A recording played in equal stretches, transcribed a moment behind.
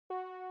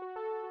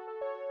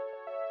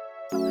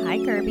Hi,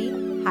 Kirby.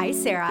 Hi,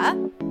 Sarah.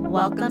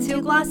 Welcome to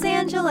Los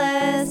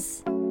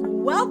Angeles.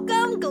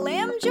 Welcome,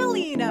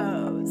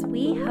 Glamgelinos.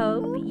 We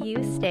hope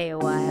you stay a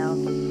while.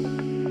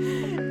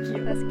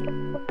 That's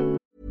cute.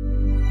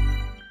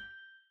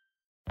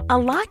 A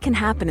lot can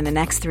happen in the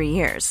next 3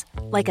 years.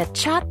 Like a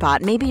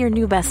chatbot may be your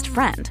new best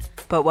friend.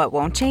 But what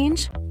won't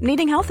change?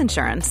 Needing health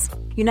insurance.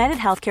 United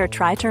Healthcare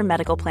Tri-Term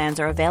Medical Plans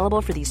are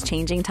available for these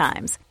changing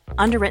times.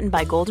 Underwritten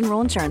by Golden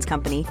Rule Insurance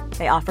Company,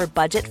 they offer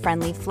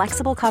budget-friendly,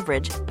 flexible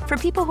coverage for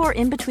people who are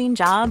in between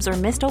jobs or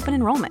missed open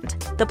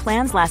enrollment. The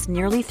plans last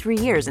nearly 3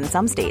 years in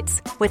some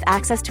states, with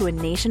access to a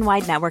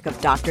nationwide network of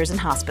doctors and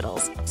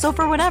hospitals. So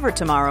for whatever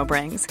tomorrow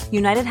brings,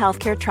 United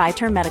Healthcare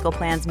Tri-Term Medical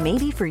Plans may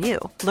be for you.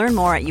 Learn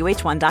more at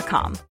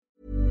uh1.com.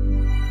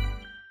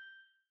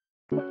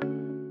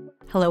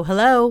 Hello,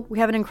 hello. We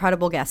have an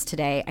incredible guest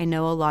today. I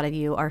know a lot of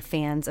you are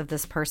fans of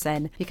this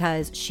person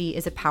because she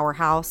is a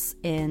powerhouse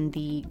in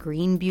the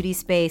green beauty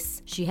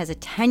space. She has a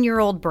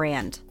 10-year-old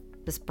brand.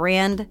 This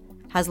brand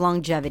has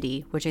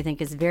longevity, which I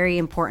think is very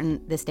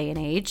important this day and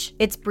age.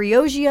 It's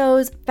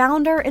Briogeo's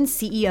founder and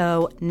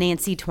CEO,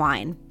 Nancy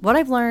Twine. What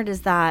I've learned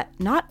is that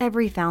not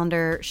every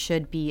founder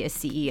should be a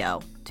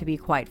CEO, to be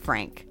quite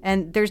frank.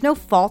 And there's no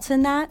fault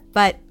in that,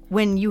 but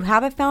when you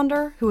have a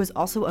founder who is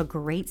also a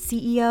great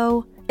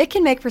CEO, it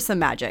can make for some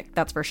magic,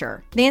 that's for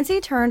sure. Nancy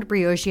turned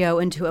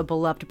Briogeo into a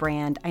beloved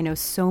brand. I know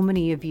so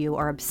many of you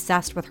are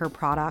obsessed with her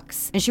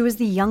products, and she was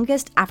the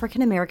youngest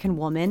African-American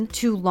woman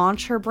to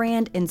launch her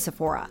brand in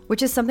Sephora,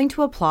 which is something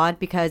to applaud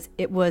because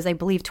it was, I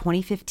believe,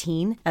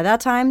 2015. At that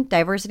time,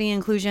 diversity and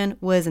inclusion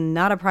was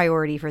not a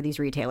priority for these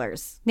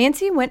retailers.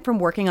 Nancy went from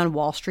working on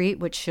Wall Street,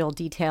 which she'll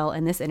detail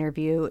in this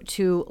interview,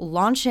 to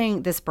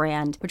launching this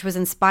brand, which was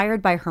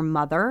inspired by her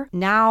mother.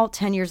 Now,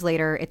 10 years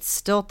later, it's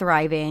still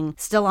thriving,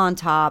 still on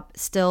top,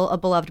 still a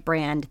beloved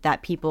brand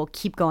that people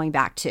keep going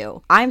back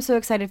to. I'm so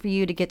excited for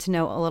you to get to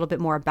know a little bit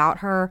more about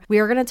her. We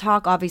are going to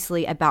talk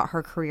obviously about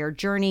her career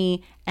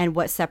journey and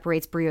what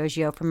separates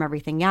Briogeo from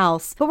everything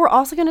else, but we're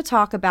also going to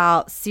talk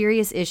about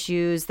serious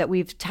issues that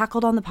we've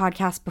tackled on the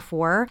podcast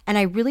before. And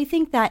I really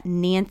think that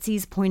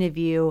Nancy's point of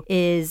view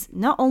is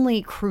not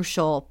only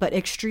crucial, but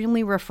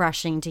extremely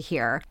refreshing to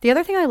hear. The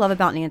other thing I love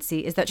about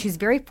Nancy is that she's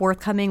very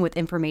forthcoming with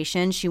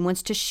information. She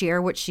wants to share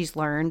what she's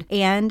learned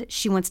and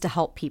she wants to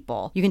help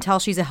people. You can tell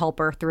she's a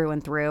helper through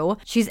and through.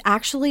 She's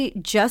actually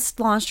just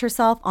launched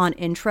herself on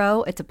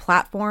Intro. It's a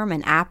platform,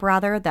 an app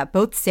rather, that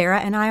both Sarah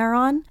and I are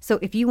on. So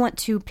if you want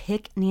to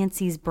pick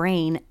Nancy's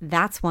brain,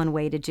 that's one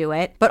way to do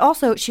it. But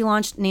also she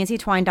launched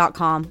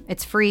nancytwine.com.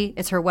 It's free.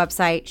 It's her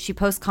website. She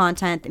posts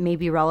content that may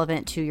be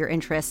relevant to your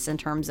interests in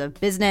terms of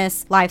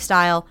business,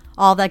 lifestyle,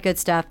 all that good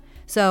stuff.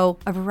 So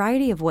a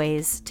variety of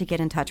ways to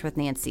get in touch with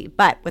Nancy.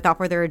 But without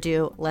further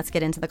ado, let's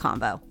get into the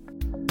convo.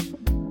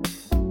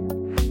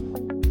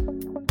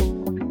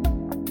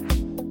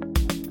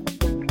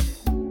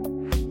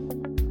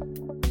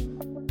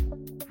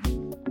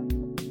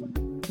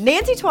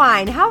 Nancy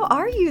Twine, how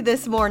are you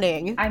this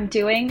morning? I'm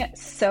doing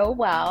so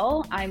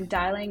well. I'm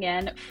dialing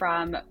in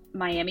from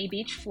Miami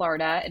Beach,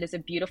 Florida. It is a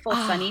beautiful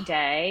sunny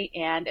day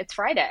and it's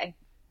Friday.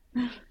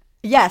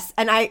 Yes,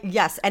 and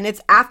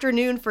it's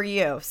afternoon for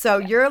you. So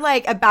you're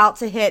like about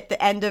to hit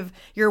the end of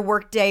your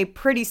workday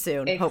pretty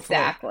soon, hopefully.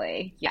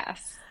 Exactly.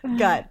 Yes.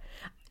 Good.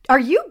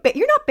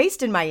 You're not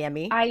based in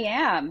Miami? I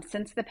am,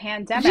 since the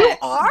pandemic. You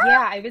are?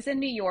 Yeah, I was in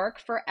New York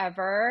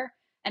forever.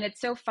 And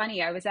it's so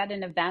funny. I was at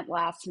an event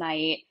last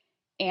night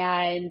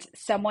and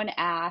someone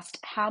asked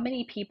how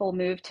many people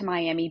moved to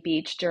Miami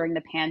Beach during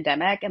the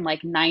pandemic, and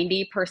like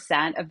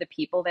 90% of the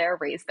people there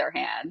raised their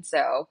hand.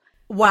 So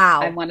wow,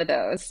 I'm one of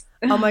those.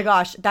 Oh my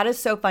gosh, that is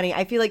so funny.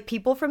 I feel like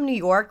people from New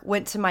York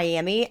went to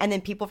Miami and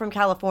then people from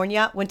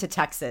California went to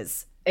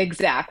Texas.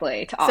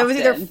 Exactly. To Austin. So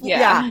it was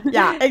either,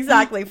 yeah,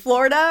 exactly.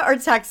 Florida or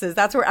Texas.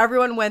 That's where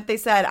everyone went. They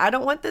said, I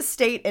don't want the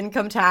state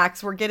income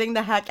tax. We're getting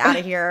the heck out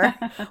of here.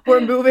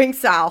 We're moving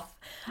south.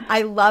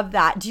 I love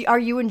that. Are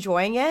you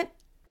enjoying it?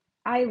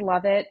 I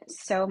love it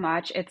so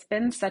much. It's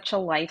been such a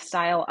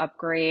lifestyle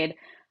upgrade.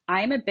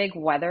 I'm a big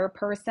weather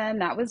person.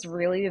 That was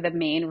really the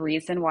main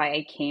reason why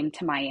I came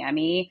to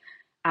Miami.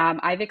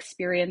 I've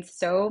experienced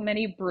so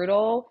many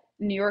brutal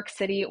New York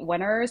City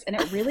winters, and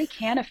it really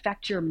can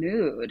affect your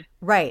mood.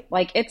 Right.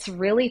 Like, it's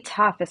really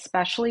tough,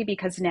 especially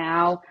because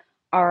now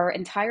our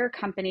entire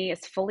company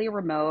is fully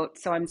remote.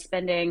 So I'm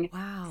spending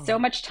so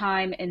much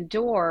time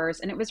indoors,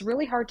 and it was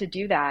really hard to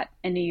do that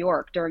in New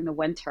York during the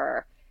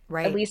winter.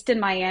 Right. At least in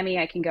Miami,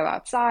 I can go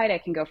outside, I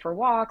can go for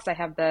walks, I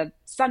have the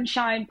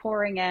sunshine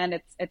pouring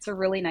in. It's a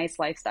really nice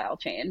lifestyle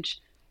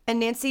change. And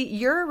Nancy,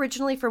 you're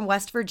originally from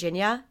West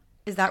Virginia,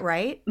 is that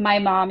right? My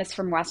mom is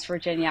from West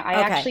Virginia. I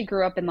actually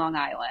grew up in Long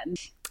Island.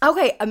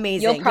 Okay,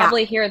 amazing. You'll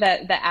probably hear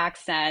the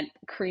accent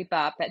creep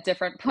up at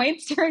different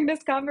points during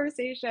this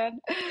conversation.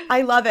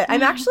 I love it.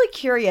 I'm actually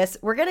curious.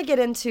 We're going to get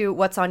into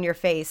what's on your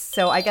face.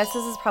 So I guess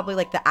this is probably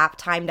like the apt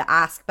time to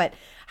ask, but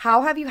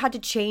how have you had to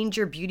change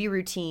your beauty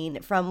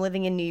routine from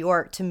living in New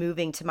York to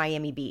moving to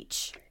Miami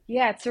Beach?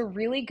 Yeah, it's a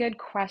really good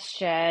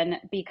question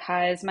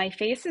because my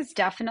face is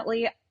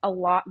definitely a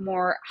lot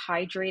more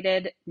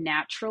hydrated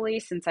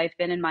naturally since I've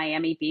been in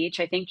Miami Beach.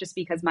 I think just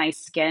because my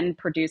skin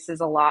produces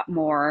a lot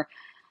more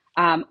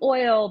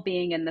oil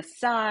being in the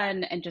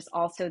sun and just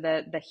also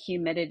the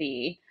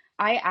humidity.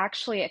 I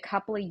actually, a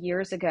couple of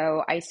years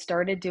ago, I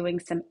started doing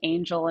some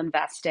angel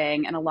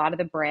investing, and a lot of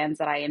the brands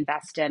that I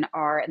invest in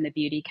are in the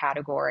beauty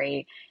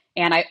category.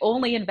 And I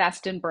only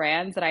invest in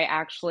brands that I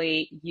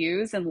actually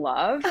use and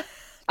love.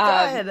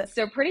 Good.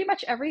 So pretty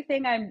much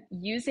everything I'm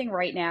using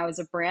right now is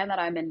a brand that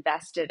I'm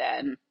invested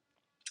in.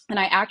 And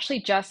I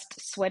actually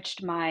just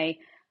switched my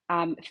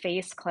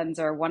face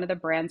cleanser. One of the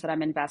brands that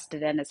I'm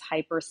invested in is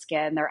Hyper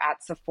Skin. They're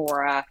at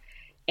Sephora,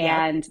 Yep.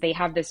 and they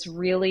have this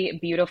really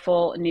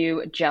beautiful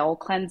new gel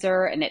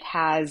cleanser, and it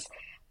has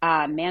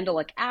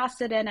mandelic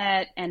acid in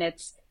it, and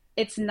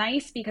it's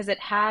nice because it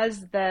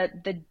has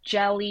the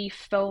jelly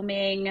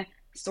foaming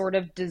sort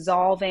of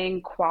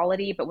dissolving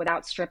quality, but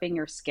without stripping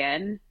your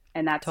skin,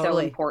 and that's so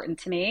Totally. important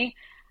to me.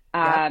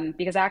 Yep.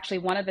 Because actually,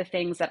 one of the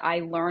things that I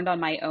learned on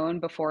my own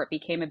before it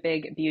became a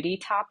big beauty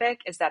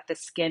topic is that the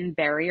skin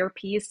barrier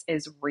piece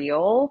is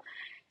real.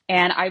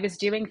 And I was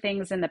doing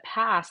things in the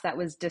past that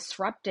was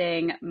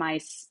disrupting my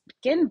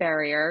skin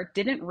barrier,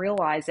 didn't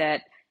realize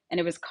it, and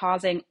it was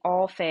causing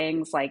all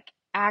things like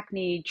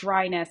acne,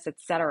 dryness,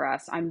 etc.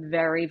 So I'm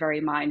very, very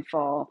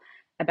mindful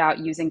about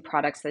using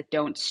products that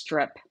don't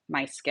strip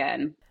my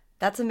skin.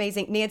 That's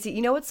amazing. Nancy,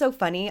 you know what's so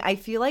funny? I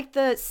feel like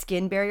the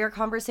skin barrier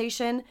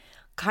conversation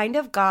kind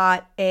of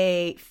got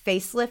a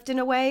facelift in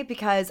a way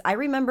because I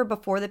remember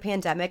before the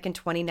pandemic in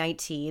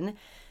 2019,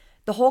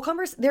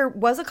 there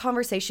was a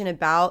conversation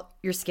about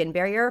your skin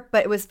barrier,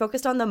 but it was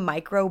focused on the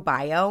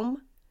microbiome.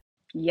 And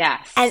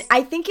Yes.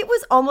 I think it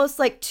was almost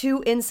like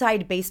too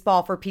inside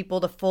baseball for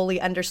people to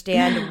fully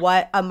understand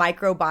what a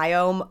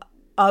microbiome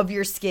of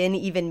your skin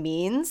even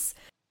means.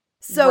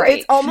 So it's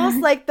Right. almost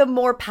like the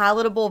more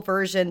palatable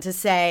version to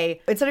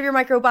say, instead of your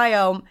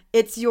microbiome,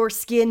 it's your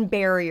skin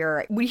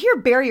barrier. We hear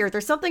barrier,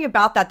 there's something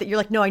about that you're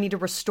like, no, I need to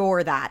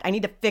restore that. I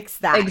need to fix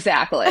that.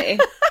 Exactly.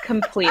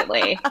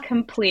 Completely.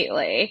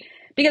 Completely.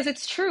 Because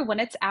it's true, when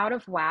it's out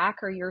of whack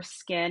or your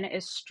skin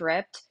is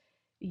stripped,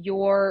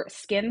 your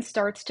skin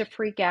starts to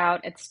freak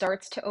out, it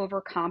starts to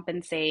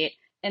overcompensate.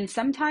 And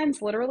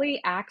sometimes,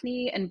 literally,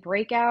 acne and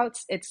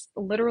breakouts, it's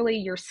literally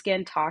your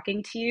skin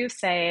talking to you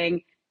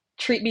saying,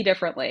 treat me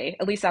differently.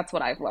 At least that's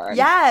what I've learned.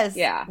 Yes,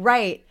 Yeah.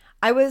 right.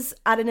 I was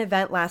at an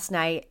event last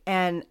night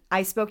and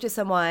I spoke to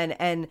someone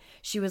and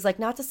she was like,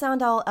 not to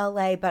sound all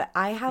LA, but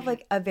I have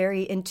like a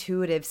very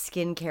intuitive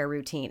skincare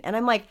routine. And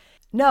I'm like,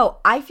 no,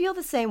 I feel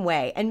the same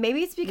way. And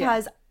maybe it's Yeah.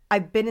 because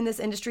I've been in this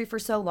industry for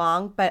so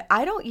long, but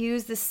I don't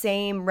use the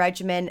same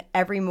regimen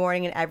every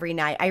morning and every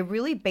night. I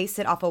really base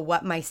it off of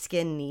what my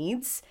skin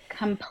needs.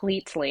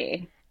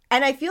 Completely.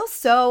 And I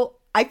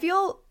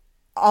feel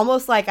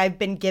almost like I've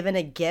been given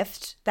a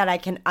gift that I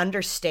can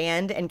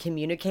understand and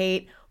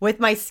communicate with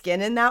my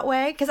skin in that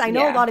way. Cause I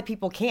know a Yeah. lot of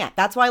people can't.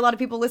 That's why a lot of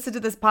people listen to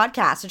this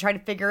podcast to try to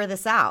figure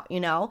this out, you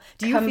know?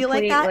 Do you feel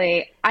like that?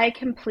 Completely. I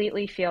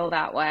completely feel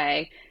that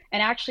way.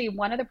 And actually,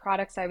 one of the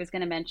products I was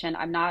going to mention,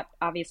 I'm not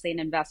obviously an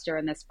investor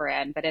in this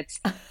brand, but it's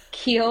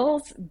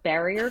Kiehl's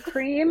Barrier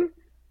Cream.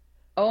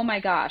 Oh my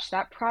gosh,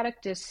 that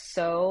product is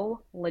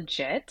so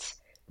legit.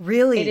 It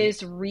Really?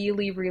 is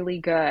really, really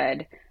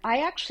good.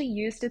 I actually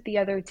used it the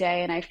other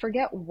day and I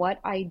forget what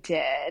I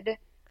did.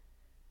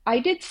 I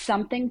did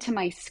something to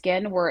my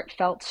skin where it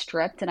felt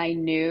stripped, and I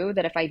knew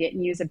that if I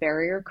didn't use a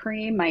barrier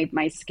cream,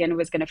 my skin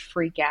was going to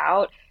freak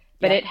out.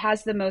 But it Yep.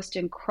 has the most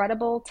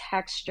incredible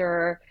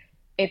texture.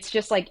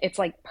 It's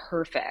like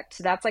perfect.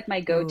 So that's like my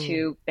Ooh.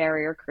 go-to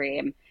barrier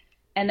cream.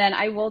 And then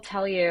I will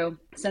tell you,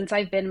 since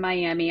I've been in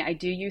Miami, I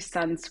do use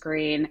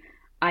sunscreen.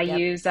 I Yep.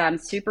 use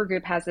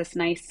Supergoop has this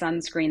nice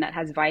sunscreen that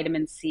has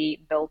vitamin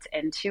C built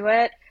into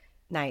it.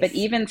 But Nice.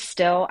 even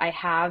still, I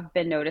have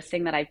been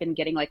noticing that I've been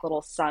getting like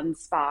little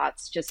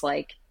sunspots, just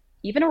like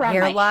even around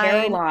my Hairline.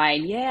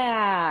 hairline.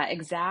 Yeah,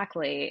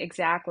 exactly,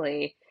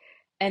 exactly.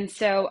 And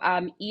so,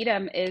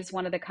 Edam is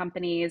one of the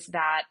companies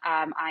that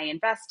I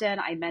invest in,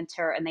 I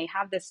mentor, and they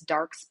have this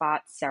dark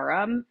spot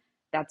serum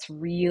that's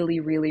really,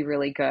 really,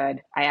 really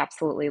good. I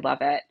absolutely love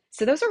it.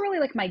 So, those are really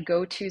like my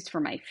go-tos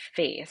for my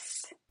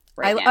face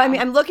right I mean,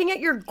 now. I'm looking at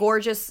your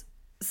gorgeous,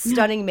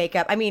 stunning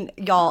makeup. I mean,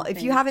 y'all, Oh, if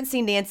you thanks. haven't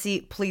seen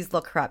Nancy, please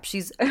look her up.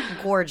 She's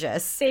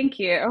gorgeous. Thank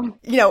you.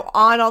 You know,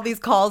 on all these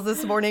calls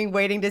this morning,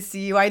 waiting to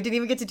see you. I didn't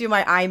even get to do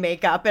my eye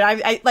makeup, and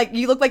I like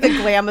you look like a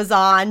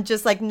glamazon,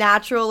 just like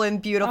natural and Oh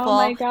my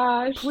beautiful.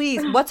 gosh.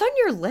 Please, what's on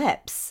your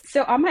lips?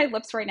 So on my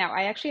lips right now,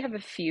 I actually have a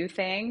few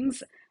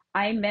things.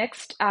 I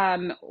mixed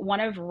one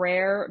of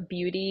Rare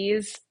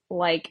Beauty's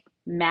like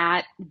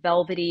matte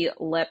velvety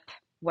lip,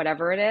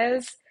 whatever it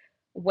is,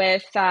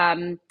 with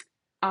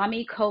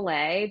Ami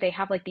Colé. They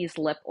have like these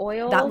lip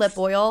That lip oils.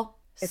 oil,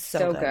 It's so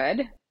so good.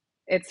 good.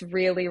 It's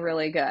really,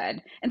 really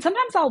good. And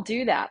sometimes I'll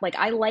do that. Like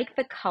I like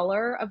the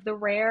color of the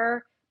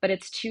Rare, but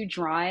it's too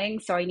drying,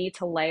 so I need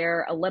to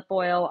layer a lip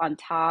oil on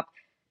top.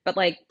 But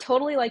like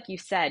totally like you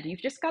said,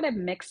 you've just got to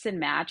mix and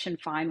match and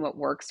find what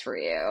works for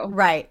you.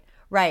 Right.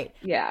 Right.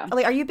 Yeah.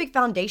 Like, are you a big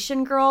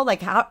foundation girl?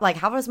 Like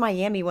how is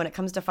Miami when it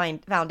comes to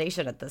find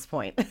foundation at this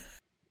point?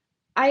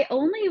 I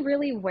only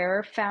really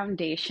wear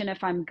foundation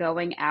if I'm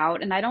going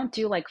out, and I don't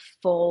do like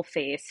full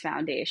face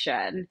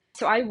foundation.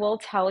 So I will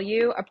tell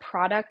you a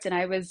product,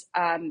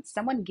 and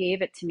someone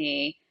gave it to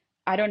me.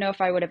 I don't know if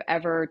I would have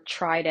ever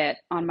tried it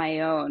on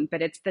my own,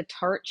 but it's the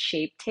Tarte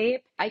Shape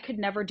Tape. I could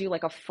never do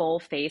like a full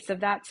face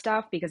of that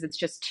stuff because it's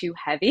just too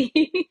heavy.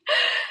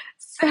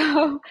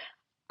 So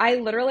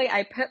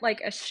I put like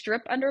a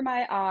strip under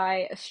my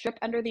eye, a strip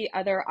under the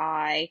other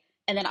eye,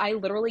 and then I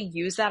literally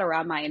use that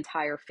around my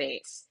entire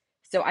face.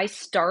 So I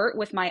start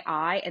with my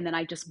eye and then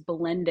I just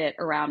blend it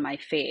around my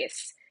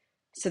face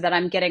so that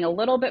I'm getting a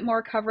little bit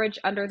more coverage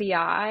under the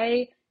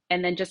eye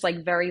and then just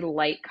like very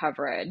light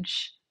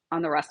coverage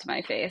on the rest of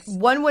my face.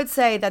 One would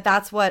say that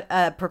that's what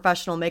a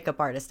professional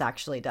makeup artist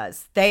actually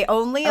does. They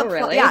only Oh, apply,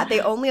 really? yeah, they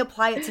only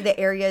apply it to the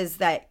areas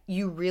that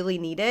you really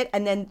need it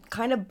and then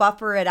kind of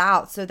buffer it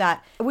out so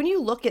that when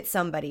you look at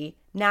somebody,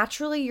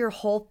 naturally your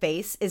whole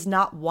face is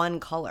not one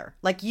color.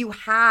 Like you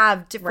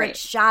have different Right.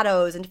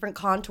 shadows and different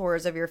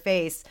contours of your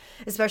face,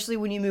 especially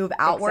when you move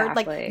outward.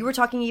 Like Exactly. you were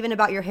talking even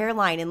about your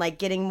hairline and like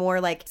getting more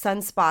like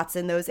sunspots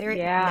in those areas.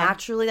 Yeah.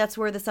 Naturally, that's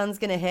where the sun's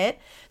going to hit.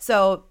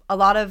 So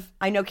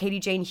I know Katie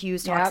Jane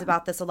Hughes talks Yep.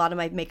 about this. A lot of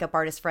my makeup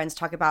artist friends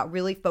talk about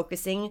really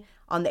focusing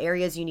on the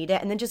areas you need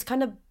it and then just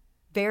kind of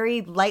very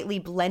lightly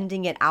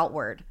blending it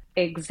outward.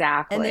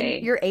 Exactly. And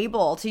then you're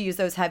able to use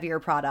those heavier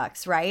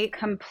products, right?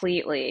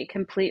 Completely,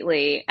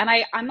 completely. And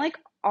I'm like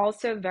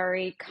also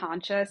very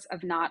conscious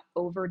of not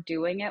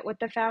overdoing it with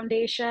the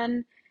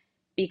foundation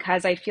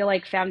because I feel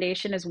like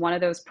foundation is one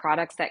of those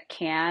products that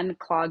can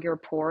clog your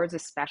pores,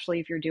 especially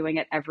if you're doing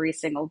it every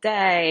single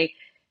day.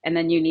 And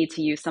then you need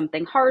to use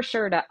something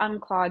harsher to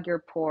unclog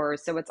your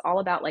pores. So it's all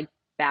about like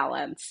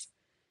balance.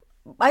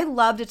 I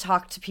love to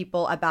talk to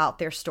people about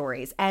their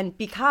stories. And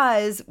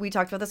because we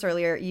talked about this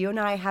earlier, you and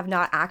I have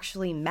not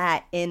actually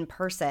met in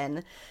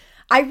person,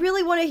 I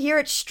really want to hear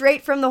it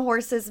straight from the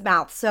horse's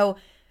mouth. So,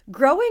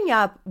 growing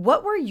up,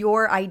 what were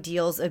your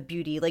ideals of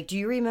beauty? Like, do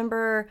you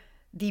remember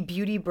the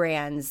beauty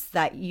brands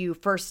that you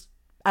first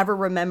ever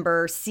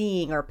remember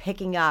seeing or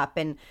picking up?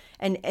 And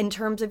in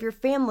terms of your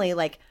family,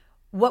 like,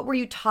 what were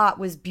you taught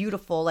was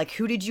beautiful? Like,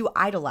 who did you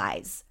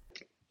idolize?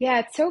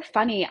 Yeah, it's so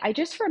funny. I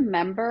just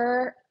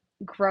remember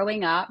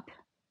growing up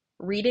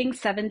reading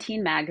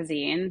 17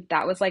 magazine.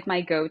 That was like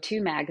my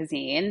go-to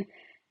magazine.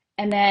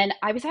 And then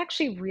I was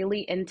actually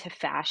really into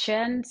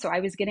fashion. So I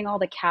was getting all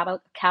the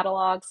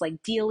catalogs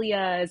like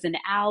Delia's and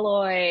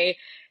Alloy.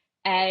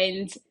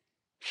 And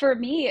for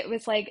me, it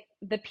was like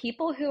the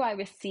people who I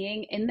was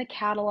seeing in the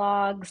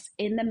catalogs,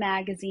 in the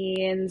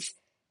magazines,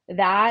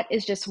 that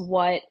is just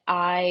what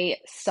I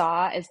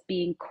saw as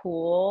being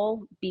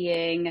cool,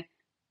 being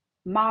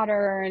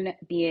modern,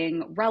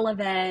 being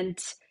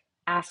relevant,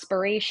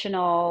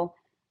 aspirational.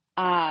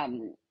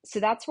 So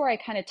that's where I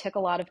kind of took a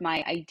lot of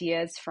my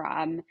ideas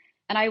from.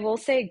 And I will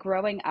say,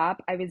 growing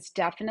up, I was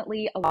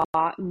definitely a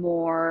lot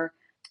more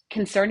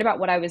concerned about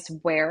what I was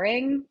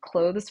wearing,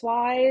 clothes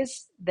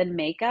wise, than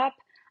makeup.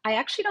 I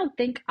actually don't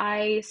think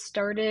I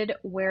started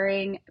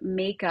wearing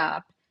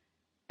makeup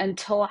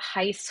until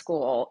high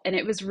school. And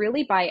it was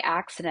really by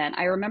accident.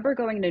 I remember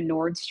going to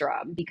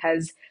Nordstrom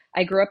because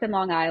I grew up in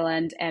Long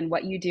Island, and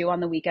what you do on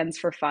the weekends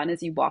for fun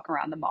is you walk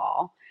around the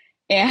mall.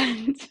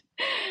 And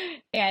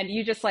and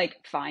you just like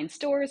find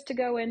stores to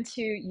go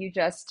into, you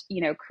just,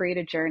 create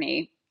a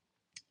journey.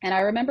 And I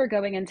remember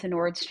going into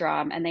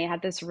Nordstrom and they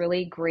had this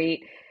really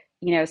great,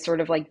 sort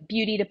of like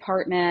beauty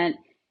department.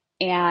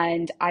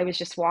 And I was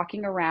just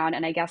walking around,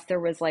 and I guess there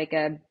was like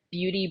a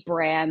beauty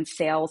brand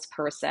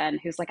salesperson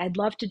who's like, I'd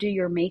love to do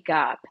your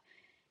makeup.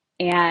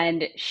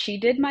 And she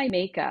did my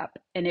makeup,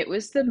 and it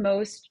was the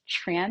most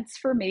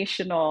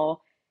transformational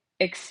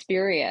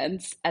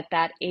experience at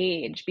that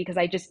age because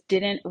I just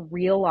didn't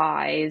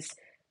realize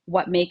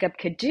what makeup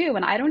could do.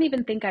 And I don't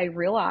even think I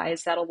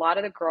realized that a lot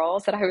of the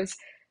girls that I was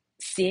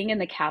seeing in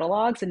the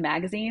catalogs and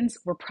magazines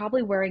were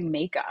probably wearing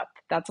makeup.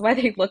 That's why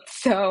they looked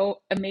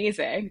so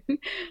amazing.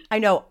 I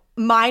know,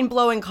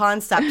 mind-blowing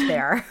concept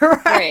there,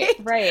 Right, right?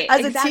 right,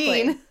 As a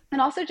exactly. teen. And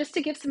also just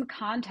to give some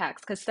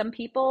context, because some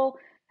people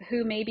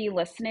who may be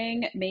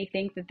listening may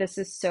think that this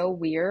is so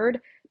weird,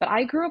 but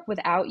I grew up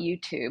without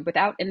YouTube,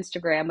 without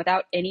Instagram,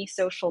 without any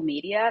social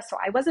media. So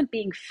I wasn't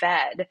being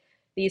fed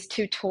these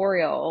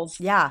tutorials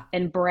Yeah.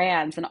 and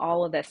brands and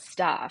all of this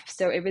stuff.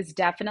 So it was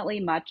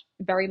definitely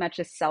very much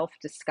a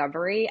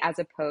self-discovery as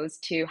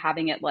opposed to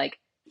having it like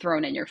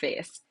thrown in your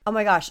face. Oh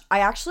my gosh, I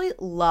actually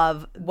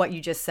love what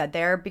you just said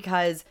there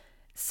because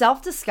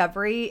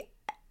self-discovery,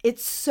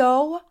 it's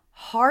so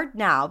hard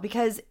now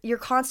because you're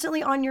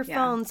constantly on your Yeah.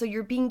 phone, so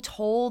you're being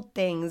told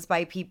things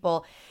by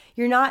people.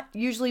 You're not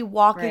usually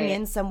walking Right.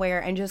 in somewhere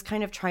and just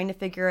kind of trying to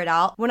figure it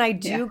out. When I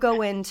do Yeah.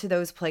 go into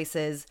those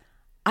places,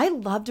 I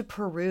love to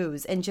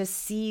peruse and just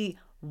see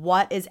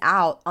what is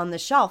out on the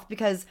shelf,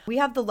 because we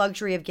have the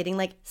luxury of getting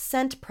like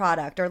scent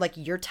product, or like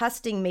you're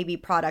testing maybe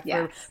product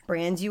for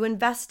brands you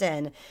invest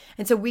in.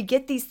 And so we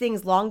get these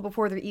things long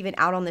before they're even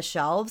out on the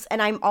shelves.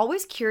 And I'm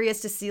always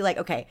curious to see like,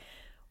 okay,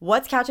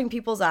 what's catching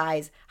people's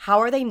eyes? How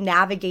are they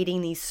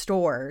navigating these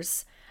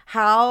stores?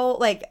 How,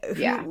 like,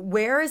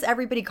 where is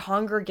everybody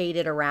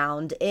congregated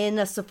around in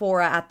a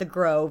Sephora at the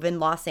Grove in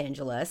Los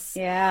Angeles?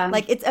 Yeah.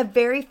 Like, it's a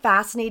very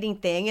fascinating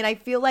thing. And I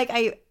feel like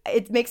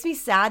it makes me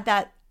sad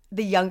that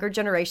the younger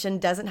generation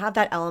doesn't have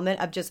that element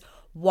of just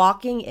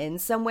walking in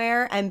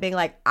somewhere and being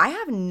like,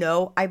 I've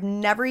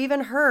never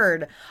even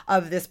heard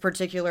of this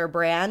particular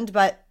brand,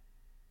 but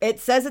it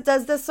says it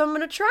does this, so I'm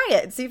going to try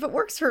it and see if it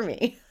works for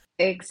me.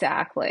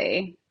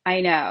 Exactly.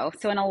 I know.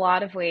 So in a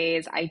lot of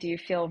ways, I do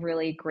feel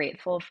really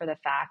grateful for the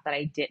fact that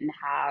I didn't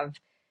have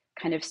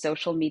kind of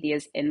social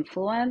media's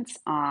influence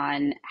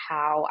on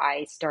how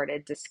I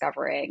started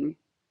discovering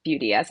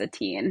beauty as a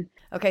teen.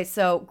 Okay,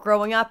 so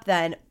growing up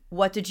then,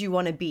 what did you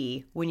want to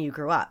be when you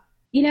grew up?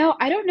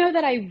 I don't know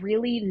that I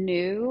really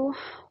knew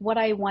what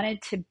I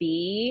wanted to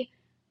be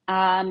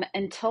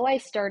until I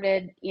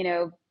started,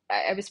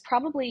 I was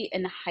probably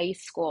in high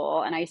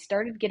school and I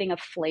started getting a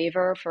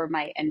flavor for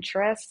my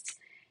interests.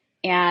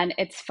 And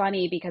it's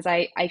funny because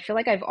I feel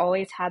like I've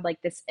always had like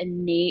this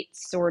innate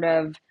sort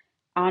of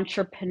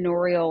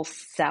entrepreneurial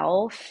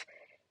self,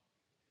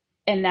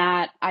 and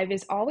that I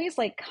was always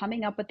like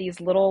coming up with these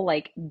little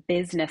like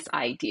business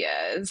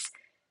ideas,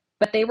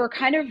 but they were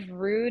kind of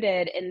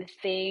rooted in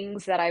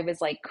things that I was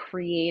like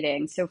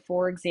creating. So,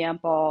 for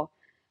example,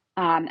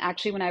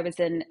 actually, when I was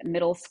in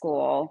middle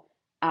school,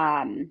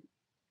 um,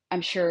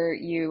 I'm sure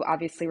you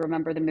obviously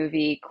remember the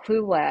movie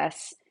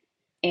Clueless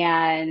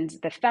and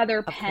the feather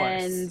Of course.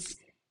 pens.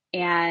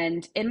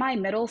 And in my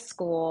middle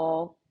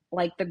school,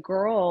 like the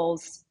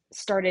girls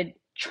started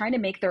trying to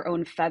make their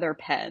own feather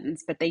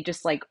pens, but they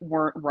just like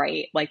weren't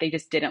right. Like they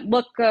just didn't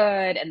look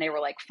good and they were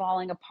like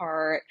falling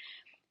apart.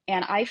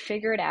 And I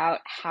figured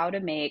out how to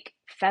make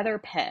feather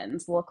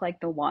pens look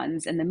like the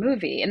ones in the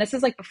movie. And this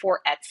is like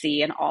before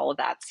Etsy and all of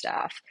that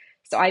stuff.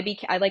 So I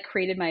like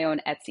created my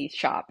own Etsy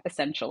shop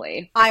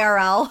essentially.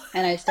 IRL.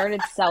 And I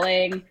started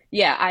selling,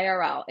 yeah,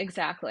 IRL,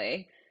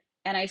 exactly.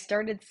 And I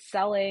started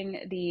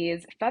selling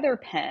these feather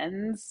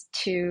pens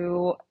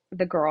to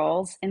the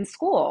girls in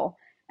school.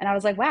 And I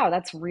was like, wow,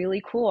 that's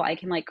really cool. I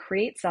can like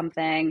create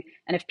something.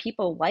 And if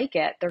people like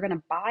it, they're going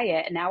to buy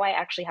it. And now I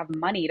actually have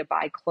money to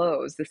buy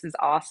clothes. This is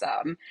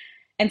awesome.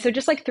 And so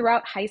just like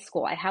throughout high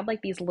school, I had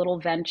like these little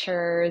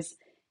ventures.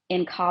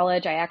 In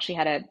college, I actually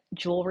had a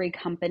jewelry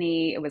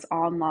company. It was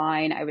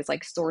online. I was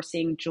like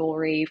sourcing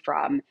jewelry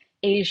from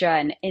Asia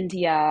and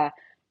India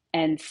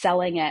and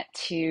selling it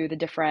to the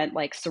different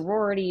like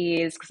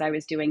sororities because I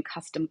was doing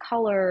custom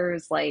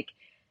colors. Like,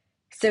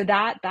 so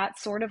that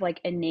sort of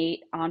like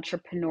innate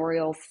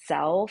entrepreneurial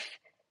self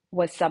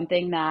was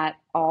something that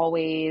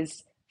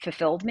always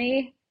fulfilled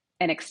me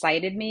and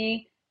excited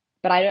me.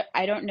 But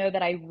I don't know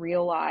that I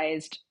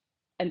realized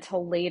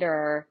until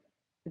later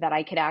that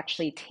I could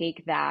actually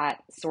take that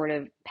sort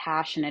of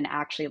passion and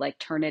actually like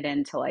turn it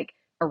into like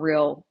a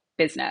real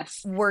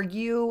business. Were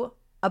you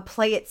a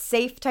play it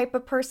safe type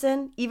of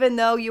person? Even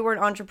though you were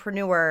an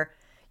entrepreneur,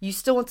 you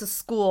still went to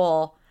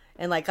school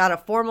and like got a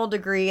formal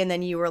degree, and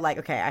then you were like,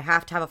 okay, I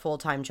have to have a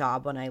full-time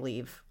job when I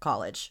leave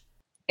college.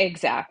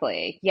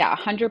 Exactly. Yeah,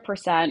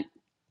 100%.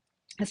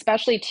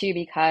 Especially too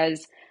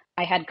because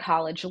I had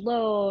college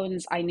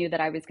loans. I knew that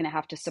I was going to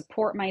have to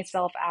support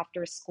myself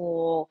after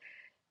school.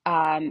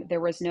 There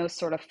was no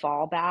sort of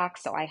fallback,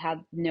 so I had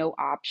no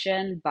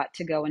option but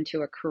to go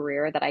into a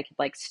career that I could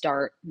like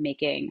start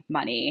making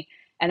money.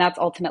 And that's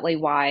ultimately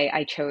why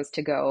I chose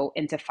to go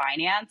into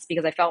finance,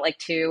 because I felt like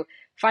too,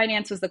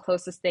 finance was the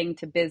closest thing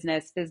to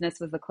business. Business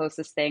was the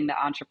closest thing to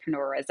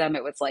entrepreneurism.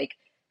 It was like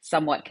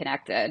somewhat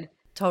connected.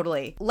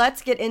 Totally.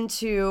 Let's get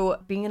into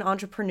being an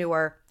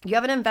entrepreneur. You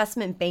have an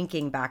investment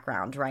banking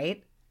background,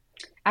 right?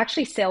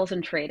 Actually, sales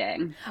and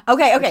trading.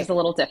 Okay. Which is a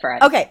little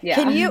different. Okay. Yeah.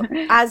 Can you,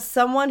 as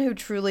someone who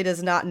truly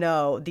does not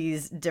know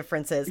these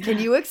differences, can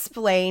you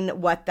explain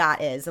what that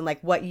is and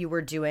like what you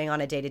were doing on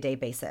a day-to-day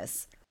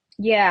basis?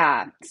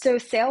 Yeah. So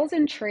sales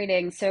and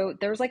trading. So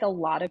there's like a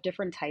lot of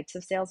different types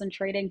of sales and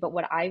trading, but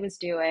what I was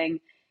doing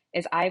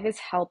is I was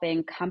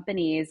helping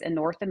companies in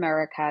North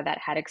America that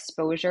had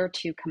exposure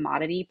to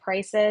commodity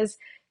prices,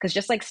 because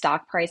just like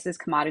stock prices,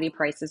 commodity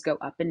prices go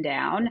up and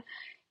down.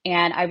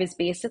 And I was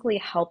basically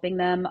helping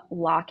them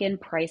lock in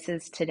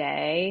prices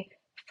today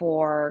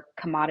for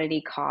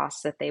commodity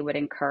costs that they would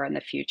incur in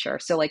the future.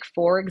 So, like,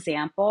 for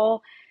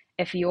example,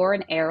 if you're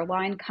an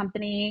airline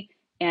company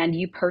and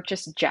you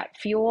purchase jet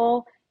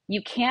fuel,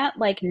 you can't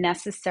like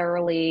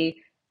necessarily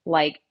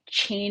like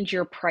change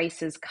your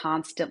prices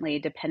constantly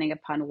depending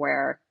upon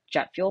where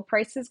jet fuel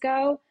prices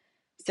go.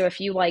 So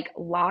if you like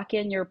lock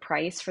in your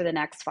price for the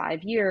next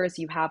 5 years,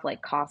 you have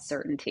like cost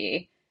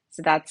certainty.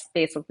 So that's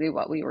basically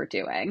what we were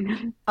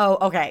doing. Oh,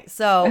 okay.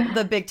 So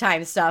the big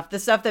time stuff, the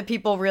stuff that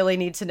people really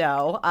need to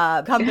know,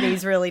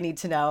 companies really need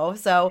to know.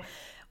 So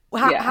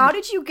Yeah. how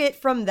did you get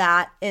from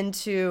that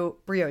into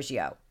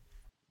Briogeo?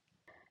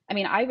 I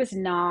mean, I was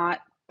not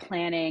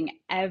planning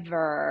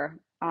ever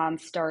on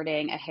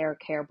starting a hair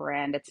care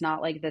brand. It's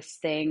not like this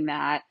thing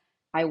that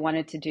I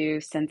wanted to do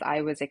since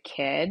I was a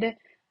kid.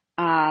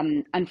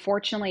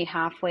 Unfortunately,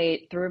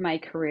 halfway through my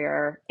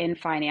career in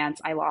finance,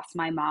 I lost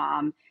my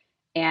mom,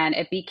 and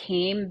it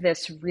became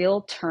this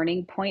real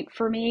turning point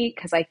for me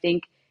because I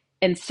think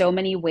in so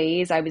many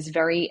ways I was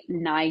very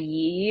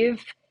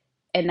naive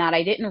in that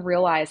I didn't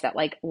realize that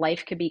like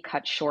life could be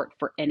cut short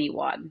for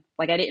anyone.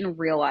 Like I didn't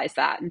realize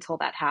that until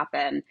that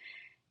happened.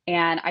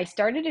 And I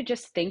started to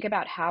just think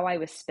about how I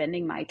was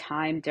spending my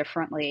time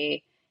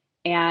differently.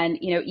 And,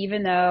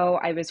 even though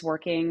I was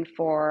working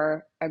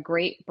for a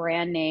great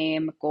brand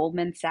name,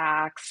 Goldman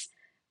Sachs,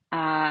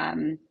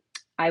 um,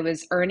 I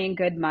was earning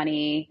good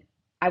money.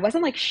 I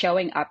wasn't like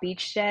showing up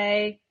each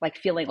day, like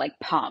feeling like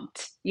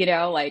pumped,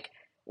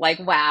 like,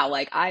 wow,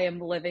 like I am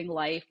living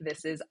life.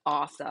 This is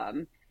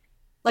awesome.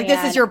 Like this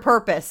is And your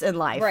purpose in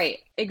life. right,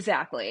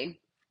 exactly.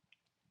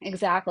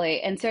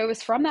 Exactly. And so it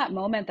was from that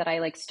moment that I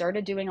like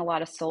started doing a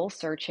lot of soul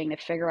searching to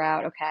figure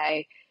out,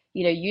 okay,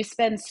 you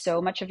spend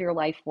so much of your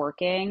life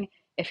working.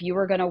 If you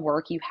were going to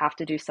work, you have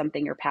to do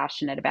something you're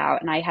passionate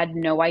about. And I had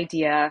no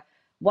idea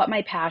what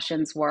my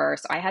passions were.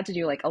 So I had to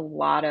do like a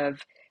lot of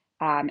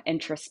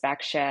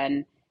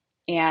introspection.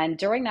 And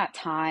during that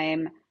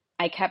time,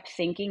 I kept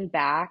thinking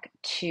back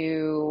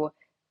to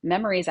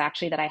memories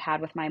actually that I had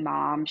with my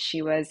mom.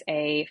 She was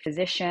a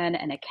physician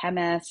and a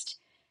chemist.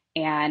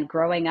 And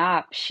growing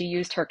up, she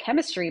used her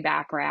chemistry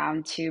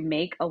background to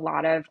make a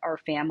lot of our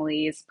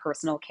family's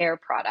personal care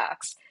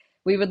products.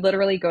 We would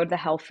literally go to the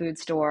health food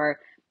store.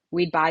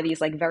 We'd buy these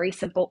like very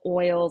simple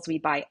oils.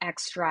 We'd buy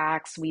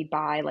extracts. We'd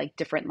buy like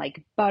different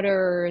like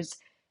butters,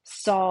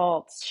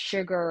 salts,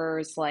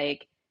 sugars,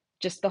 like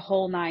just the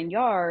whole nine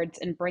yards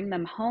and bring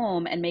them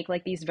home and make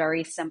like these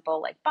very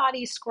simple like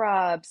body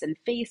scrubs and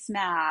face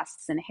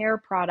masks and hair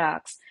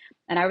products.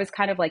 And I was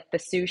kind of like the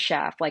sous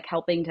chef, like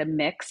helping to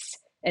mix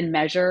and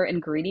measure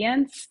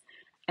ingredients.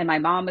 And my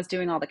mom was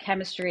doing all the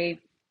chemistry.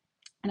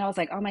 And I was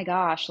like, oh my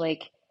gosh,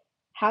 like,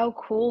 how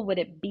cool would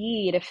it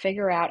be to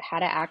figure out how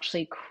to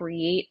actually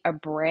create a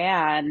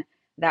brand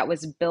that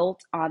was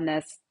built on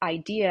this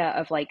idea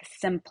of like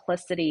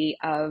simplicity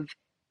of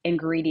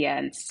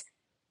ingredients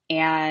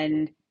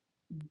and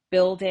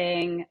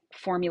building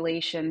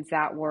formulations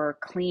that were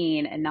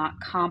clean and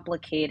not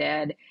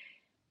complicated.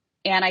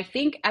 And I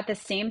think at the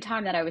same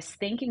time that I was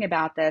thinking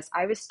about this,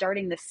 I was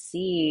starting to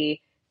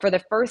see for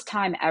the first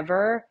time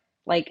ever,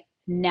 like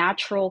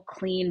natural,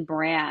 clean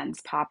brands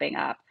popping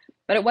up.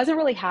 But it wasn't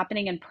really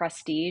happening in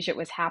prestige. It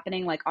was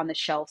happening like on the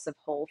shelves of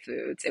Whole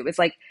Foods. It was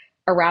like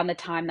around the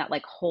time that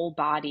like Whole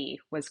Body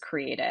was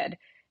created.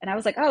 And I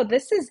was like, oh,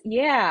 this is,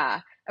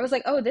 yeah. I was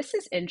like, oh, this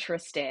is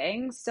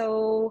interesting.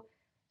 So,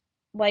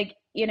 like,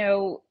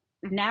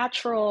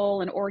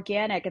 natural and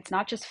organic, it's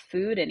not just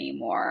food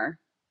anymore.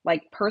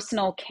 Like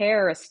personal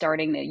care is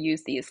starting to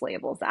use these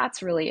labels.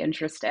 That's really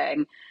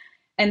interesting.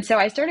 And so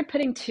I started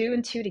putting two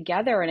and two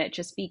together, and it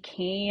just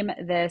became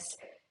this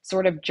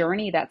sort of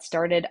journey that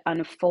started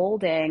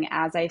unfolding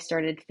as I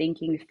started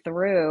thinking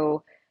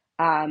through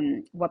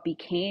what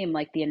became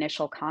like the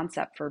initial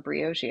concept for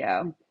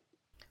Briogeo.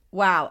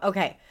 Wow.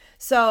 Okay.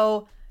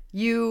 So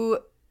you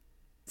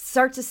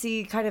start to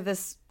see kind of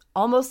this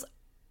almost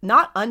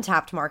not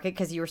untapped market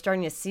because you were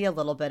starting to see a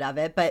little bit of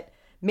it, but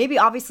maybe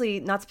obviously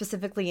not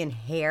specifically in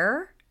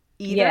hair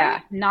either.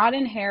 Yeah, not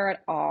in hair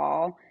at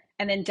all.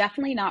 And then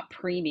definitely not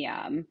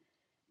premium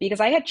because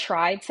I had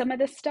tried some of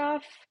this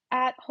stuff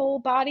at Whole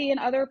Body and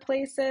other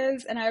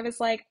places. And I was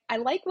like, I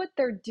like what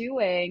they're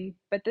doing,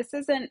 but this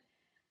isn't,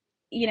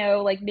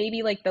 like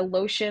maybe like the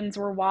lotions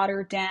were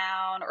watered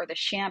down or the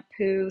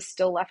shampoo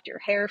still left your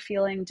hair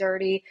feeling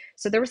dirty.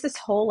 So there was this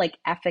whole like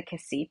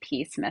efficacy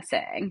piece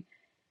missing.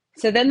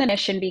 So then the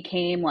mission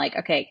became like,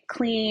 okay,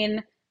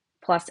 clean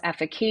plus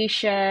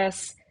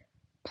efficacious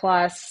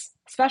plus,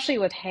 especially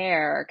with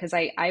hair, because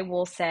I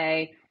will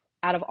say,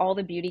 out of all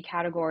the beauty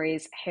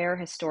categories, hair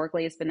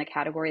historically has been the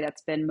category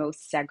that's been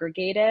most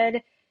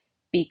segregated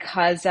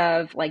because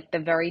of like the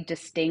very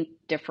distinct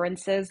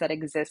differences that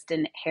exist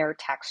in hair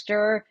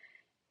texture.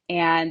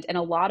 And in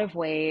a lot of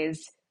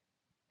ways,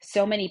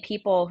 so many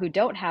people who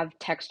don't have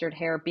textured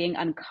hair being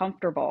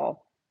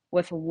uncomfortable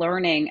with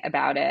learning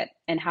about it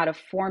and how to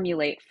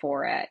formulate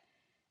for it.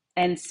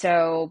 And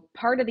so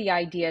part of the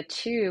idea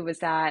too was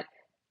that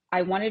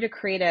I wanted to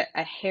create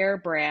a hair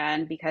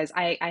brand because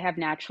I have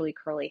naturally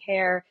curly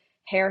hair.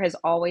 Hair has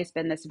always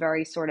been this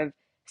very sort of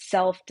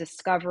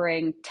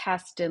self-discovering,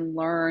 test and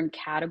learn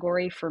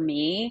category for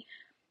me.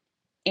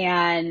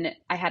 And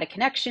I had a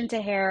connection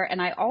to hair.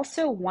 And I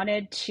also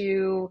wanted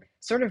to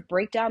sort of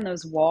break down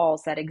those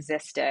walls that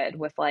existed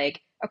with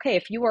like, okay,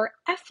 if you are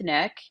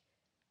ethnic,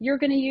 you're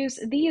going to use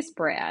these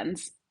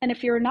brands. And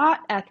if you're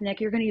not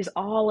ethnic, you're going to use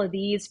all of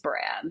these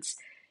brands.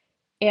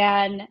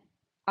 And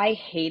I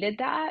hated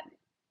that.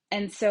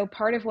 And so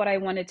part of what I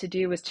wanted to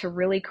do was to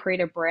really create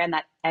a brand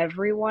that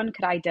everyone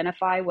could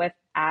identify with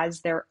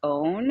as their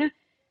own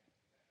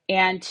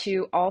and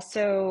to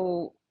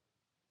also,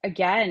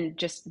 again,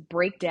 just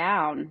break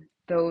down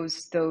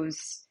those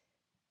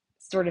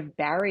sort of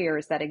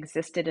barriers that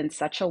existed in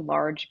such a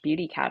large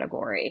beauty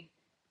category.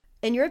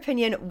 In your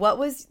opinion, what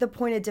was the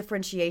point of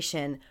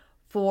differentiation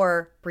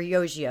for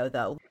Briogeo,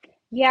 though?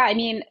 Yeah, I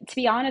mean, to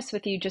be honest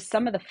with you, just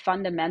some of the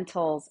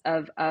fundamentals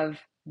of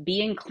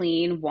being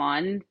clean,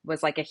 one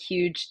was like a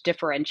huge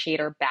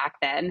differentiator back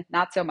then.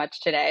 Not so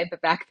much today,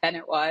 but back then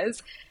it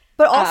was.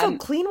 But also, Um,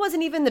 clean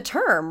wasn't even the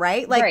term,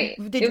 right? Like, right.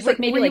 It was like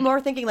maybe were you like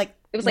more thinking like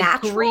it was like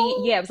green.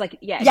 natural? Yeah, it was like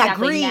yeah, Yeah,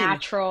 exactly. green.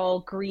 Natural,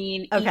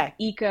 green, Okay.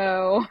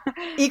 eco.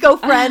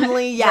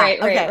 Eco-friendly. Yeah.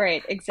 Okay.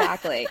 Right.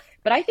 Exactly.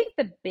 But I think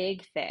the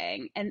big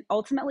thing, and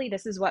ultimately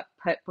this is what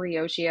put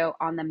Briogeo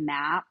on the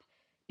map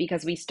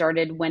because we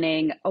started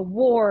winning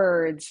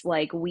awards,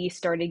 like we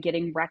started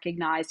getting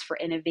recognized for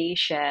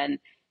innovation.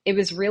 It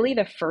was really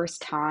the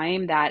first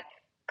time that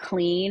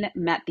clean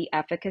met the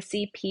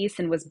efficacy piece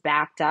and was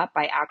backed up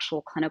by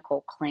actual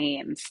clinical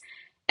claims.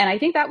 And I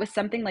think that was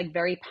something like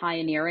very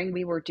pioneering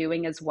we were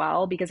doing as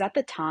well, because at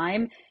the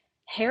time,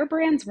 hair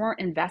brands weren't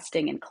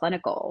investing in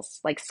clinicals.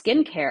 Like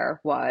skincare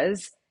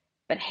was,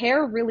 but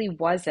hair really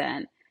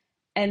wasn't.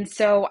 And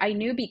so I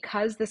knew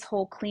because this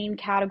whole clean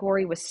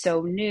category was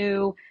so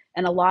new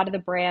and a lot of the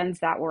brands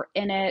that were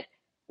in it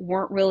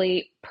weren't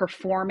really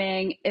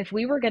performing, if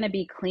we were going to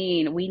be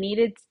clean, we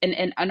needed,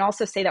 and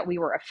also say that we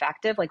were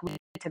effective, like we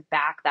needed to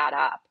back that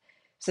up.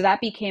 So that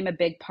became a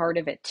big part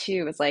of it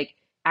too, is like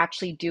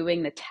actually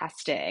doing the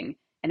testing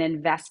and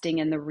investing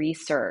in the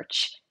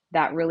research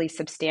that really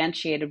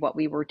substantiated what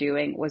we were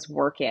doing was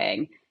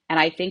working. And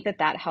I think that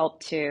that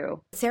helped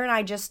too. Sarah and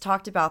I just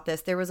talked about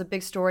this. There was a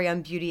big story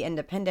on Beauty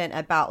Independent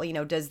about,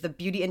 does the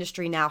beauty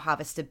industry now have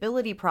a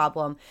stability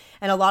problem?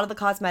 And a lot of the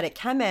cosmetic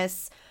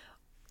chemists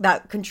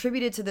that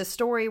contributed to this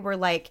story were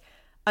like,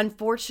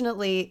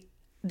 unfortunately,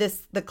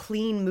 the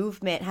clean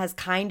movement has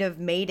kind of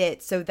made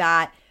it so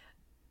that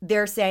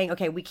they're saying,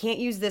 okay, we can't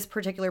use this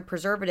particular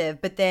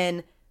preservative, but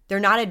then they're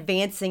not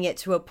advancing it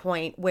to a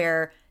point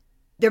where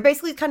they're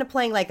basically kind of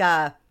playing like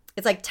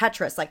it's like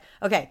Tetris. Like,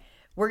 okay,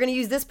 we're going to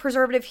use this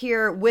preservative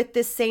here with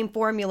this same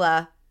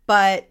formula,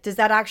 but does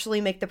that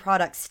actually make the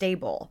product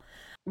stable?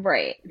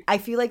 Right. I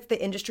feel like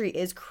the industry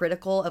is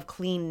critical of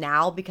clean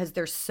now because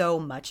there's so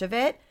much of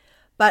it.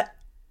 But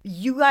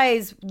you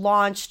guys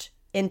launched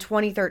in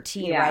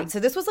 2013, Yeah. right? So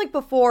this was like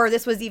before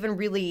this was even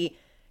really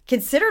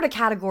considered a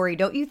category,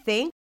 don't you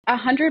think?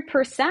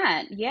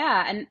 100%.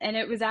 Yeah. And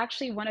it was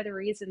actually one of the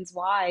reasons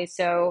why.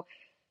 So,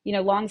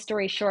 long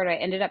story short, I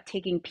ended up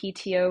taking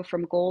PTO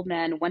from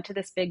Goldman, went to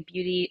this big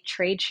beauty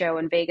trade show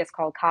in Vegas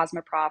called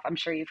Cosmoprof. I'm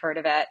sure you've heard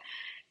of it.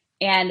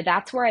 And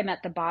that's where I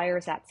met the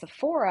buyers at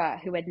Sephora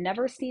who had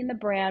never seen the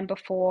brand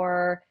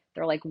before.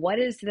 They're like, what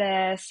is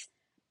this?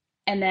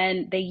 And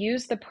then they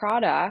used the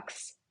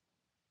products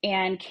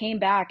and came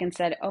back and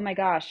said, oh my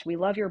gosh, we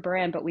love your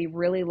brand, but we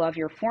really love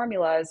your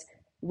formulas.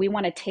 We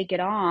want to take it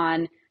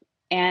on.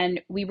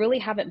 And we really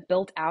haven't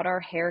built out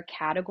our hair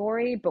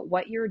category, but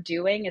what you're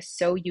doing is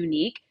so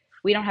unique.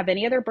 We don't have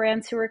any other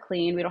brands who are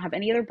clean. We don't have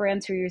any other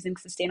brands who are using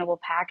sustainable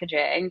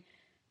packaging.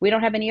 We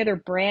don't have any other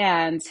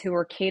brands who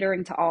are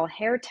catering to all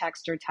hair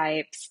texture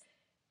types.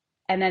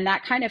 And then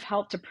that kind of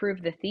helped to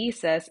prove the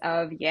thesis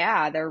of,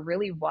 yeah, there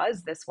really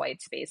was this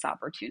white space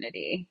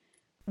opportunity.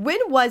 When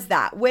was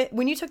that?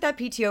 When you took that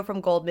PTO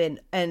from Goldman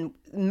and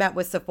met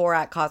with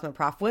Sephora at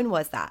Cosmoprof, when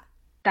was that?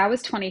 That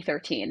was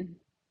 2013.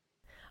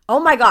 Oh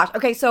my gosh.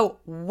 Okay, so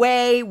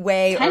way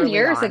 10 early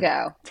years on.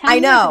 ago. 10 I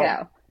know. years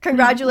ago.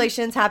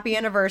 Congratulations. Happy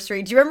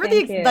anniversary. Do you remember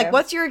Thank you. like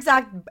what's your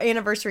exact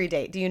anniversary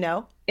date? Do you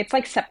know? It's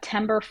like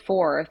September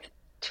 4th,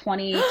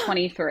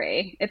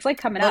 2023. It's like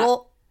coming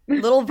up.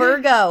 Little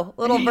Virgo,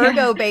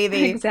 Yeah,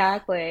 baby.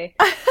 exactly.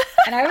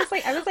 And I was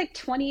like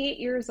 28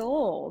 years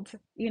old,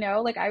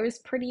 like I was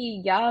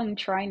pretty young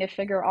trying to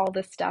figure all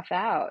this stuff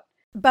out.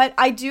 But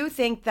I do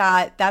think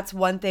that that's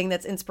one thing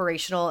that's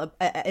inspirational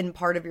in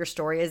part of your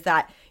story is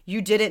that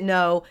you didn't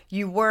know,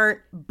 you weren't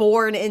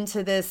born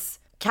into this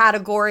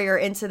category or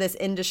into this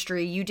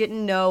industry. You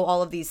didn't know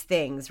all of these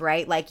things,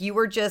 right? Like you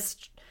were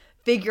just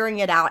figuring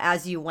it out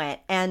as you went.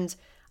 And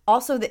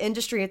also the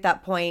industry at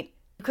that point,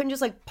 you couldn't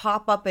just like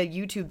pop up a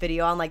YouTube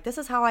video on like, this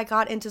is how I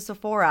got into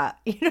Sephora.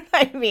 You know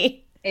what I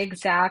mean?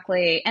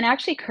 Exactly. And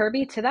actually,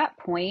 Kirby, to that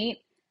point,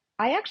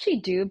 I actually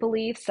do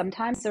believe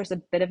sometimes there's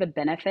a bit of a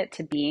benefit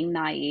to being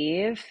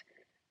naive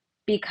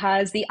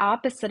because the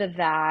opposite of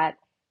that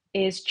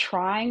is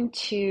trying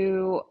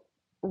to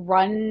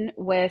run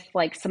with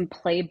like some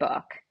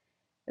playbook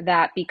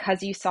that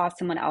because you saw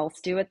someone else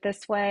do it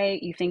this way,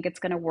 you think it's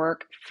going to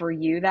work for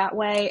you that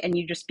way. And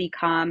you just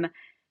become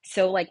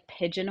so like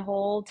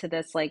pigeonholed to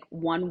this like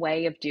one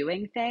way of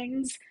doing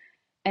things.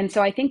 And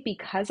so I think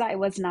because I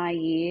was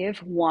naive,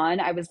 one,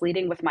 I was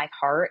leading with my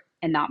heart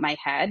and not my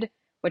head,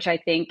 which I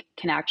think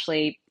can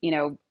actually,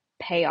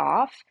 pay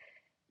off.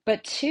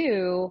 But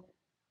two,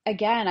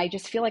 again, I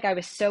just feel like I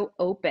was so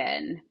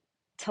open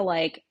to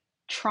like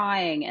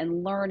trying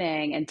and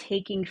learning and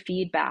taking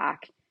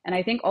feedback. And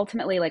I think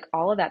ultimately, like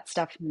all of that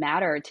stuff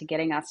mattered to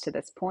getting us to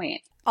this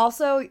point.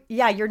 Also,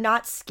 yeah, you're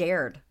not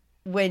scared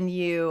when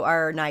you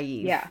are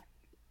naive. Yeah,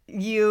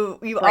 You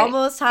right.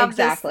 almost have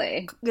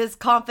Exactly. this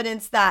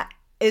confidence that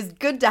is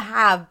good to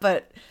have,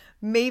 but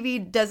maybe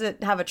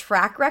doesn't have a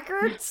track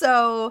record.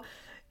 So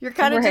you're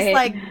kind of just Right.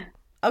 like,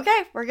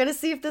 okay, we're going to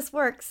see if this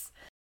works.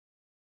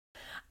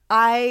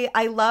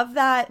 I love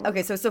that.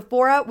 Okay, so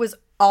Sephora was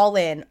all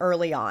in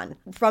early on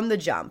from the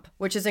jump,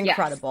 which is Yes.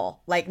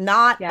 incredible. Like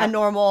not a Yep.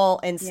 normal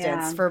instance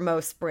Yeah. for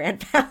most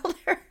brand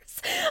founders.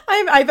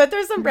 I bet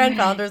there's some brand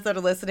Right. founders that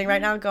are listening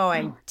right now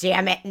going,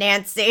 damn it,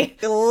 Nancy,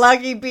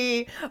 lucky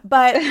bee.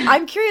 But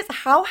I'm curious,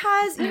 how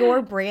has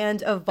your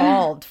brand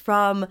evolved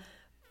from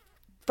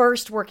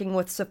first working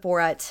with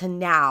Sephora to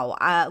now?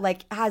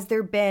 Like, has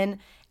there been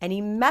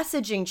any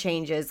messaging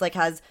changes?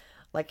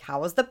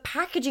 How has the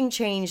packaging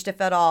changed,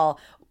 if at all?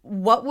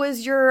 What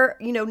was your,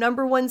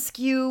 number one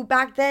SKU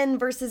back then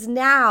versus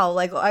now?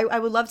 Like, I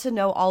would love to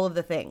know all of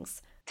the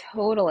things.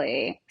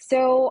 Totally.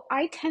 So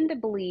I tend to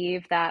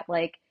believe that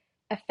like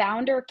a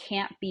founder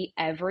can't be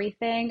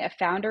everything. A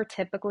founder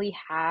typically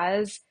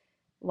has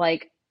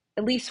like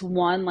at least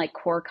one like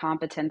core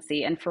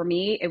competency. And for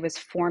me, it was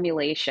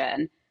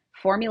formulation.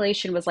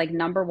 Formulation was like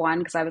number one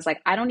because I was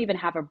like, I don't even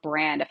have a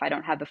brand if I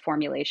don't have the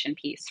formulation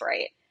piece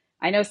right.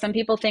 I know some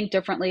people think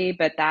differently,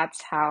 but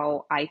that's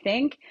how I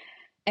think.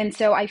 And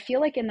so I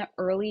feel like in the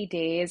early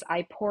days,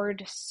 I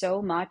poured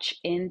so much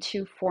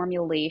into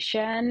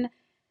formulation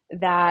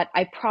that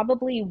I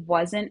probably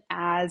wasn't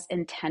as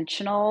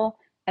intentional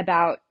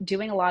about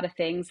doing a lot of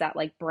things that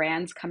like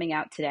brands coming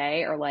out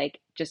today are like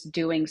just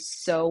doing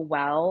so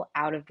well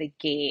out of the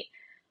gate.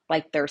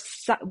 Like their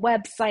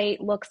website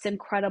looks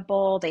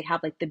incredible. They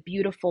have like the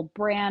beautiful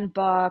brand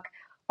book,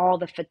 all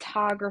the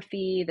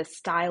photography, the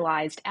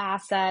stylized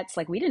assets.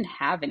 Like we didn't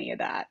have any of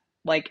that,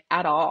 like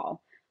at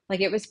all.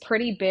 Like it was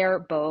pretty bare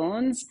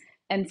bones.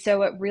 And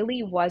so it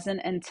really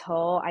wasn't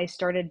until I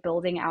started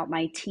building out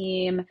my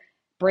team,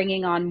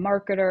 bringing on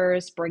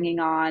marketers, bringing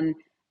on,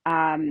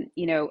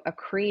 a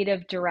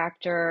creative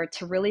director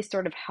to really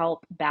sort of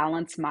help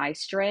balance my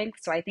strength.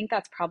 So I think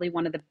that's probably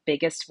one of the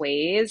biggest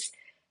ways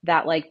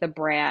that like the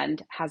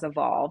brand has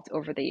evolved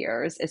over the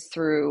years is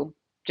through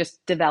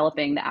just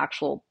developing the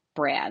actual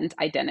brand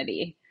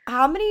identity.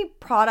 How many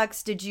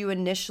products did you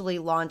initially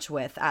launch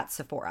with at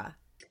Sephora?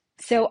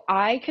 So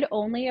I could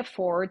only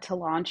afford to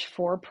launch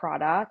 4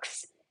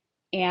 products.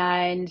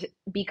 And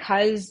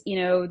because,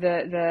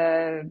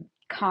 the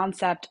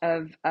concept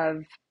of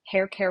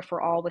hair care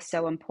for all was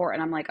so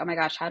important, I'm like, oh my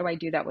gosh, how do I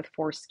do that with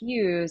 4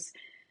 SKUs?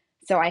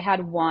 So I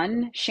had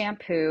one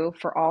shampoo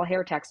for all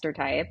hair texture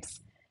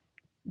types.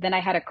 Then I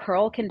had a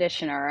curl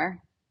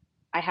conditioner.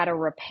 I had a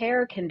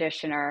repair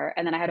conditioner,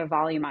 and then I had a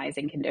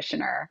volumizing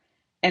conditioner.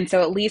 And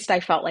so at least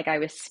I felt like I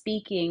was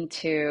speaking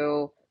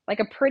to like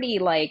a pretty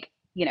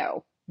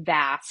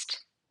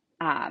vast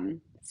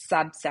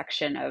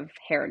subsection of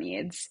hair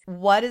needs.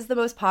 What is the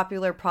most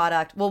popular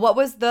product? Well, what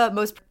was the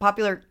most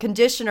popular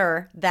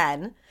conditioner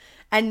then?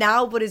 And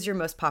now what is your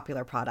most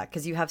popular product?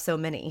 Because you have so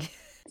many.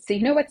 So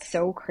you know what's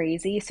so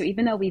crazy? So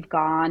even though we've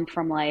gone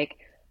from like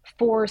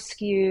 4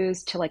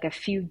 SKUs to like a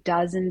few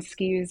dozen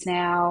SKUs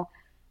now,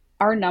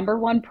 our number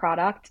one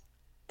product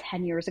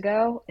 10 years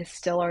ago is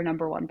still our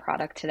number one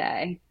product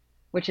today,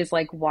 which is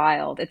like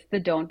wild. It's the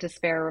Don't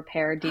Despair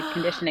Repair Deep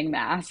Conditioning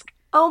Mask.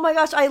 Oh my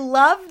gosh, I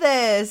love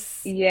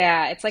this.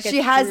 Yeah, it's like a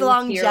She has true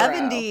hero.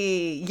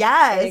 longevity.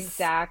 Yes.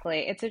 Exactly.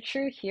 It's a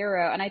true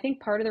hero. And I think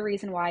part of the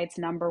reason why it's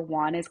number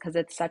one is because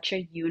it's such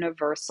a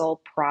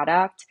universal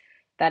product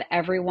that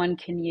everyone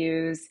can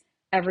use,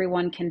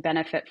 everyone can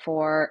benefit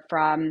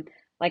from.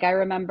 Like I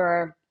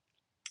remember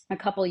a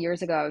couple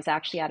years ago, I was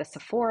actually at a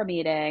Sephora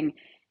meeting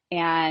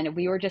and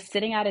we were just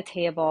sitting at a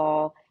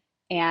table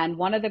and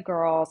one of the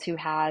girls who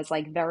has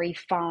like very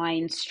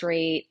fine,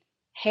 straight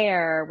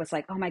hair was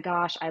like, "Oh my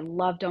gosh, I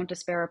love Don't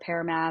Despair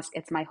Repair Mask.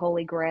 It's my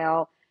holy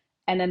grail."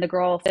 And then the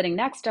girl sitting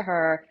next to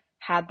her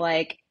had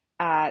like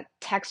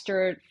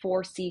textured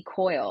 4C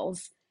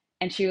coils.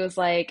 And she was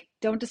like,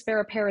 Don't Despair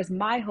Repair is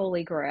my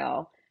holy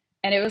grail.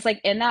 And it was like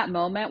in that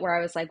moment where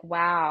I was like,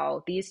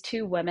 wow, these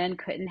two women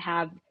couldn't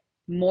have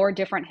more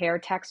different hair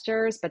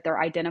textures, but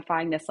they're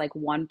identifying this like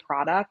one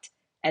product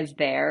as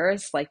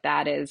theirs. Like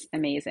that is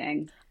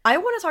amazing. I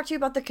want to talk to you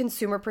about the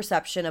consumer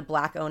perception of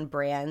Black owned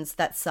brands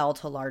that sell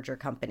to larger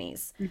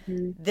companies.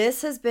 Hmm.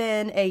 This has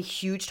been a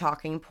huge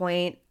talking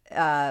point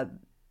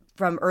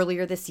from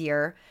earlier this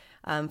year.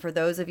 For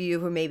those of you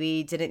who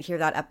maybe didn't hear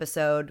that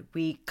episode,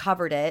 we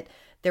covered it.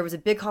 There was a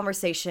big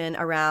conversation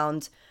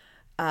around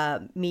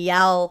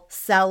Miel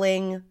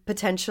selling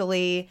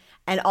potentially,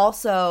 and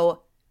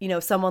also,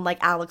 someone like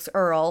Alex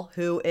Earl,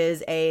 who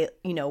is a,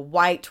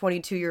 white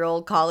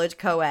 22-year-old college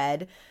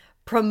co-ed,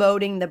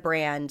 promoting the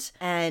brand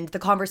and the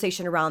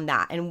conversation around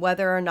that and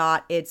whether or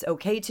not it's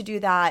okay to do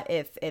that,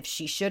 if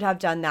she should have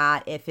done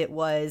that, if it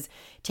was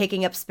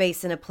taking up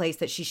space in a place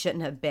that she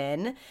shouldn't have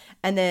been.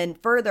 And then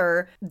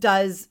further,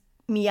 does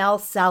Miel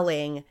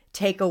selling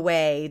take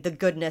away the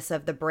goodness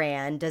of the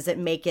brand? Does it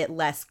make it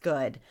less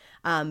good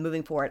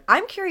moving forward?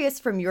 I'm curious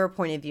from your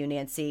point of view,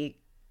 Nancy,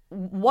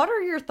 what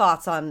are your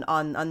thoughts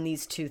on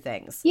these two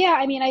things? Yeah,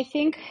 I mean, I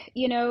think,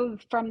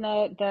 from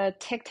the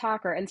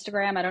TikTok or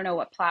Instagram, I don't know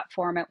what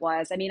platform it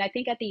was. I mean, I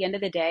think at the end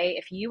of the day,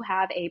 if you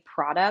have a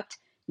product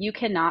You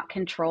cannot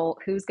control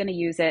who's going to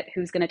use it,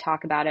 who's going to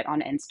talk about it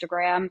on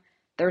Instagram.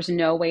 There's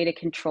no way to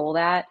control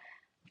that.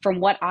 From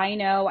what I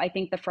know, I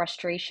think the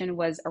frustration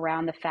was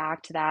around the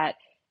fact that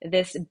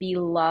this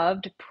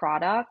beloved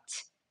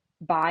product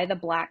by the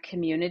Black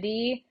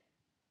community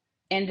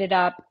ended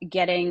up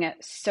getting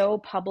so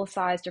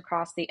publicized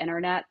across the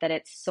internet that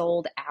it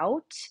sold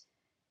out.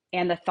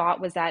 And the thought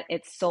was that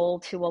it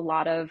sold to a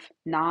lot of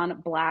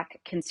non-Black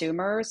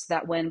consumers,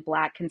 that when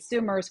Black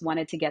consumers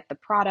wanted to get the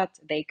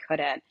product, they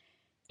couldn't.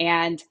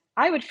 And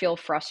I would feel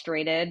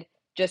frustrated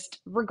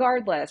just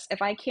regardless.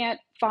 If I can't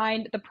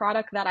find the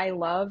product that I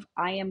love,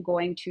 I am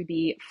going to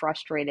be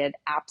frustrated,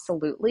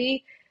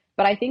 absolutely.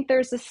 But I think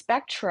there's a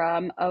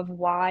spectrum of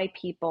why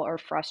people are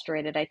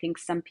frustrated. I think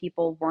some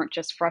people weren't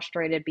just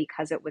frustrated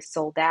because it was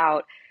sold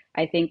out.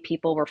 I think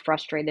people were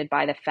frustrated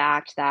by the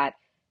fact that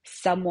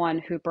someone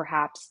who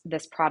perhaps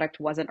this product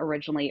wasn't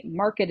originally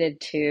marketed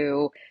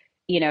to,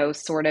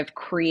 sort of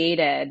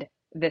created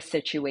this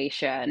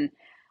situation.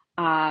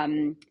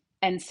 Um,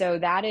 and so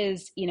that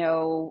is,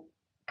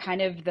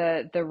 kind of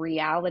the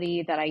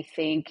reality that I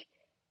think,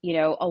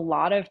 a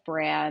lot of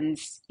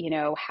brands,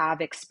 have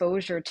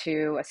exposure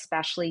to,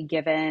 especially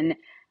given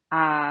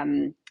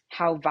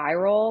how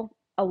viral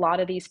a lot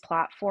of these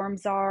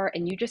platforms are,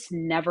 and you just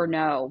never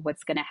know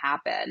what's going to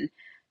happen,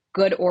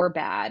 good or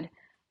bad.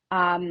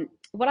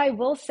 What I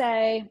will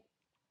say,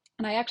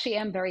 and I actually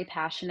am very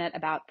passionate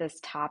about this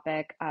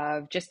topic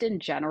of just in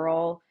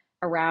general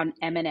around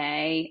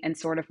M&A and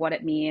sort of what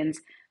it means.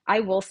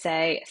 I will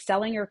say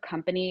selling your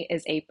company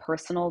is a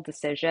personal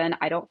decision.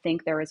 I don't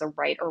think there is a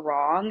right or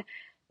wrong,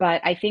 but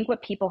I think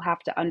what people have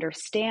to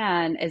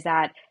understand is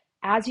that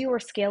as you are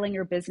scaling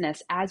your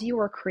business, as you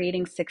are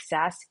creating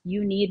success,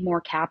 you need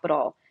more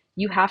capital.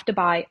 You have to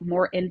buy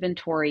more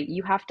inventory.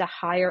 You have to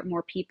hire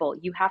more people.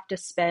 You have to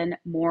spend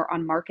more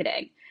on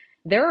marketing.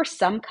 There are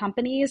some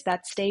companies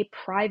that stay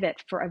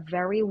private for a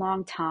very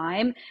long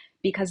time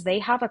because they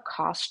have a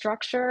cost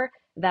structure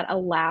that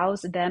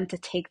allows them to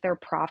take their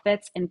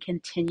profits and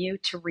continue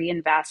to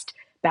reinvest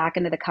back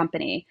into the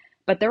company.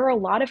 But there are a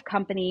lot of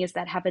companies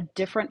that have a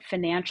different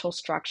financial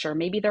structure.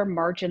 Maybe their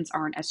margins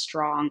aren't as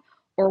strong,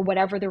 or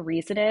whatever the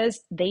reason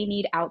is, they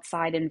need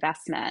outside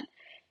investment.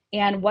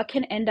 And what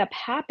can end up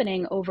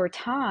happening over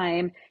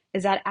time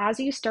is that as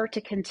you start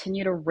to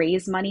continue to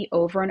raise money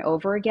over and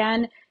over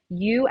again,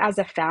 you as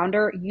a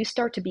founder, you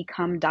start to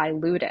become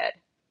diluted,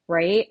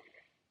 right?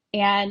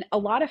 And a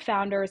lot of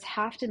founders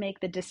have to make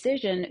the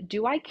decision,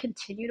 do I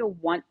continue to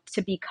want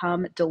to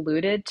become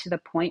diluted to the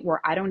point where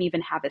I don't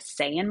even have a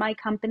say in my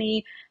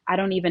company? I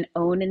don't even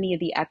own any of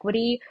the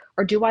equity?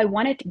 Or do I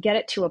want to get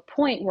it to a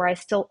point where I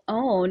still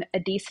own a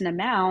decent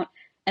amount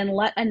and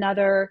let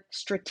another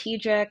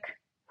strategic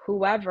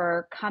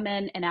whoever come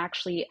in and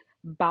actually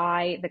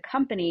buy the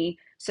company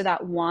so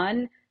that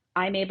one,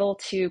 I'm able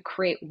to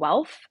create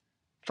wealth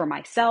for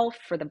myself,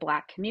 for the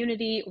Black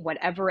community,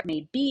 whatever it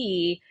may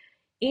be,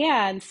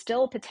 and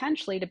still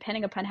potentially,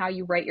 depending upon how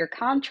you write your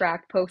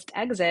contract post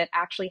exit,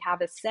 actually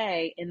have a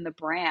say in the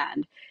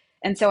brand.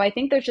 And so I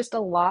think there's just a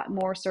lot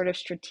more sort of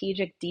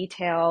strategic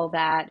detail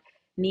that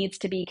needs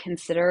to be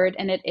considered.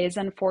 And it is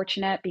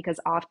unfortunate because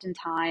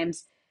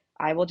oftentimes,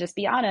 I will just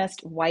be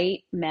honest,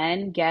 white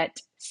men get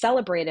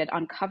celebrated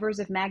on covers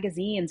of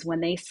magazines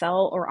when they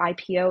sell or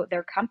IPO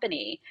their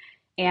company.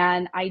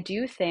 And I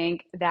do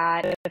think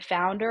that if the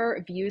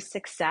founder views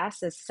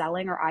success as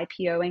selling or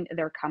IPOing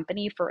their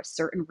company for a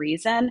certain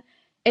reason,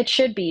 it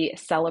should be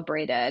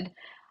celebrated.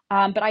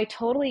 But I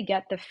totally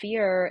get the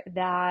fear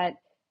that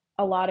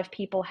a lot of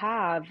people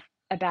have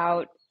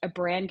about a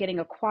brand getting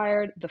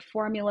acquired, the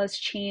formulas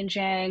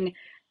changing,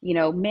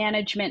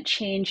 management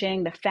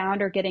changing, the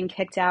founder getting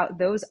kicked out.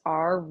 Those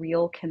are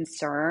real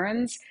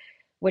concerns,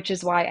 which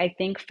is why I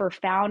think for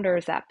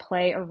founders that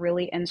play a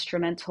really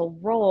instrumental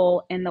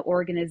role in the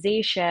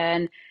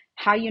organization,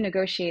 how you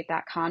negotiate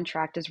that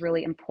contract is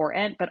really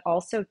important, but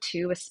also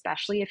too,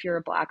 especially if you're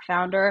a Black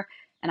founder,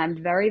 and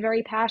I'm very,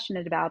 very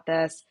passionate about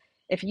this,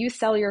 if you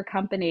sell your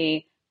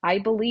company, I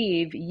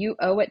believe you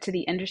owe it to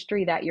the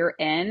industry that you're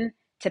in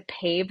to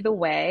pave the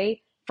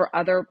way for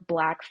other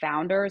Black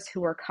founders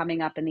who are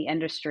coming up in the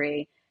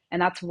industry.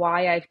 And that's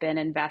why I've been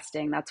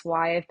investing. That's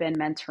why I've been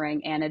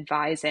mentoring and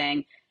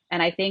advising.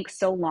 And I think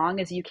so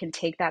long as you can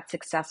take that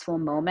successful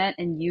moment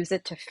and use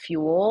it to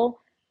fuel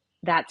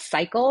that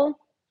cycle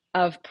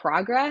of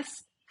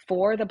progress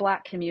for the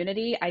Black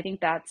community, I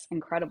think that's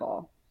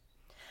incredible.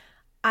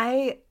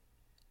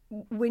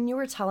 When you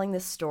were telling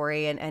this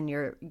story and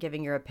you're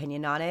giving your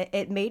opinion on it,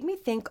 it made me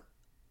think,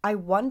 I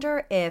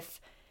wonder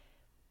if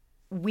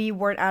we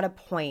weren't at a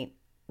point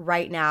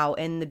right now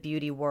in the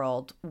beauty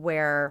world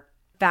where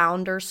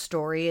founder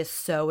story is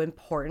so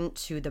important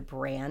to the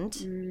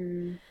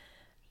brand.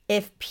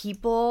 If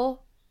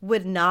people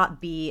would not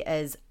be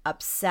as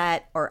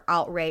upset or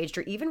outraged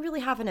or even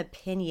really have an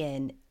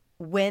opinion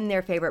when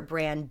their favorite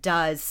brand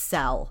does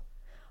sell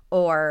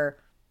or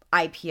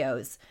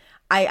IPOs.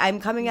 I'm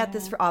coming at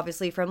this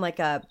obviously from like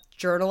a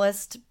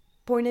journalist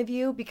point of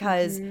view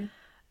because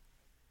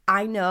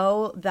I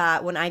know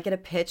that when I get a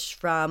pitch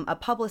from a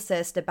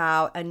publicist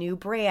about a new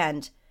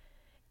brand,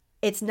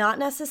 it's not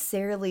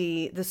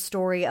necessarily the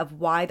story of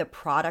why the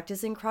product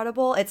is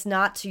incredible. It's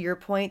not, to your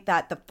point,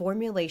 that the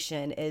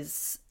formulation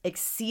is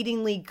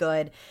exceedingly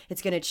good.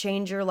 It's going to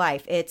change your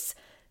life. It's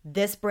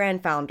this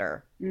brand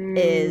founder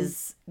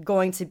is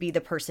going to be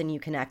the person you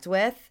connect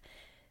with.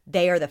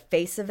 They are the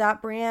face of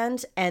that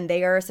brand, and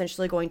they are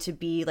essentially going to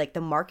be like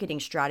the marketing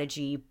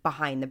strategy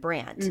behind the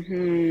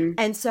brand.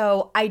 And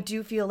so I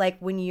do feel like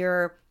when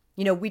you're,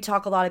 we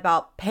talk a lot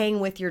about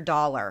paying with your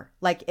dollar.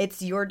 Like,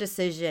 it's your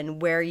decision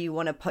where you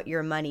want to put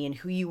your money and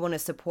who you want to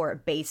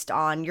support based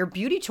on your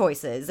beauty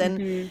choices.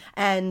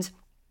 And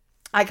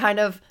I kind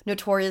of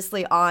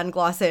notoriously on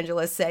Los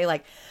Angeles say,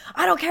 like,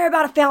 I don't care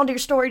about a founder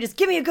story. Just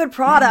give me a good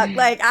product.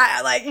 Like,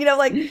 like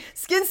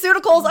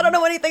SkinCeuticals. I don't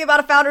know anything about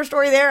a founder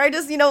story there. I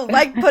just,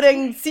 like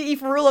putting CE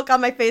Ferulic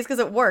on my face because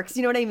it works.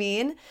 You know what I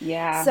mean?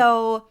 Yeah.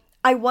 So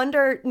I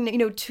wonder,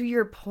 to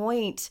your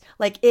point,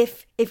 like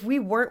if we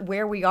weren't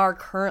where we are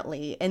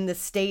currently in the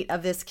state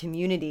of this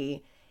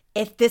community,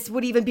 if this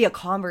would even be a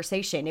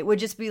conversation, it would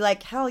just be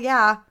like, hell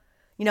yeah.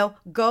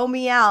 Go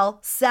Miel,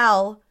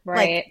 sell,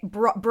 right. like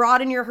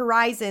broaden your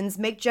horizons,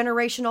 make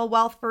generational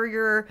wealth for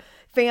your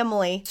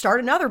family, start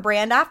another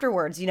brand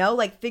afterwards,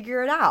 like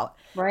figure it out.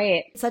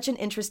 Right. It's such an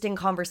interesting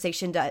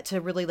conversation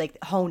to really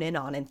like hone in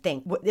on and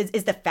think,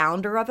 is the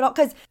founder of it all?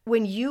 Because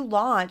when you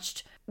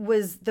launched,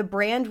 was the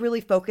brand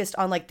really focused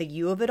on like the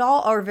you of it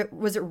all, or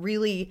was it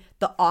really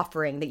the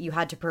offering that you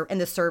had to and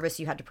the service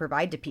you had to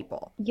provide to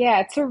people? Yeah,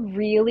 it's a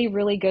really,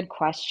 really good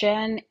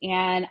question.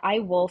 And I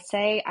will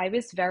say I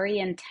was very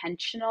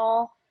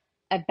intentional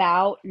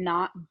about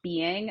not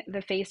being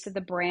the face of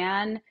the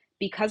brand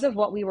because of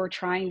what we were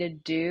trying to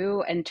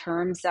do in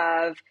terms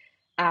of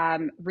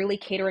really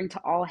catering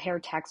to all hair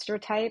texture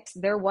types.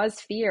 There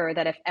was fear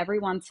that if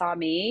everyone saw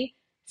me,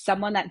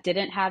 someone that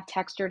didn't have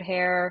textured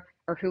hair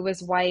or who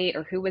was white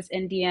or who was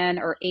Indian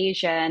or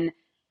Asian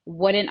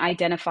wouldn't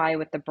identify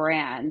with the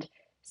brand.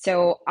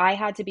 So I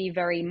had to be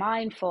very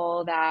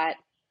mindful that,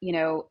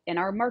 in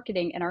our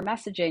marketing, in our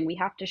messaging, we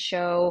have to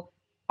show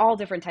all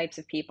different types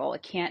of people.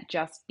 It can't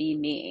just be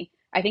me.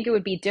 I think it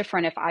would be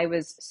different if I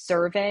was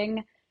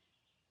serving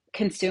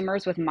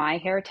consumers with my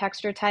hair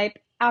texture type,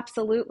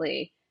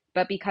 absolutely.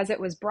 But because it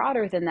was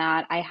broader than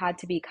that, I had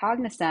to be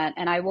cognizant.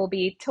 And I will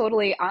be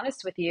totally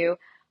honest with you.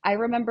 I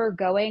remember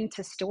going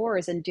to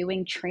stores and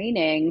doing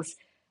trainings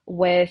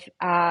with,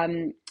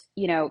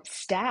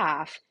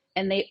 staff,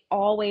 and they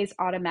always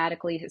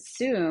automatically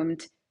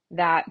assumed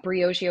that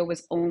Briogeo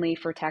was only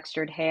for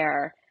textured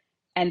hair.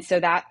 And so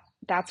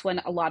that's when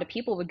a lot of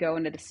people would go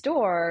into the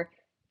store.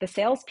 The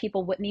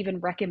salespeople wouldn't even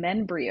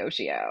recommend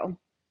Briogeo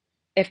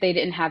if they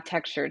didn't have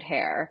textured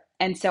hair.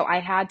 And so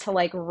I had to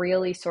like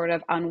really sort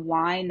of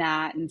unwind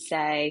that and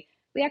say,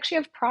 we actually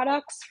have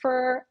products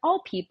for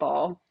all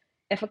people.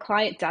 If a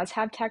client does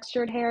have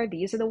textured hair,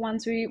 these are the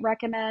ones we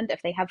recommend.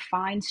 If they have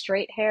fine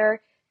straight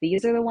hair,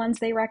 these are the ones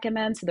they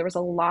recommend. So there was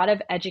a lot of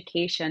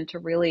education to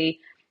really,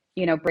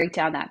 break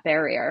down that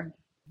barrier.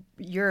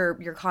 Your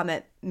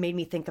comment made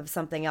me think of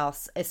something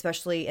else,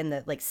 especially in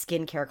the like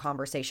skincare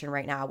conversation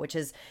right now, which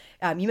is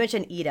you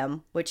mentioned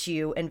Edom, which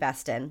you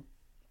invest in.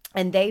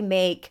 And they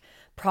make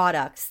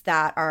products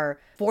that are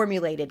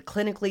formulated,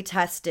 clinically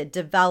tested,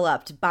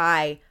 developed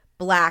by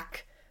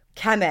Black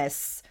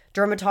chemists,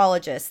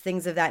 dermatologists,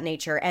 things of that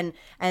nature. And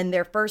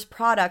their first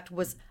product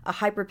was a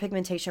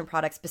hyperpigmentation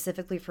product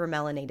specifically for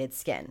melanated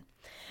skin.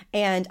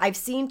 And I've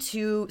seen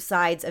two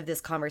sides of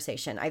this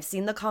conversation. I've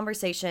seen the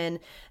conversation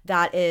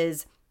that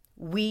is,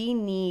 we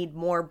need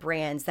more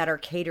brands that are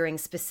catering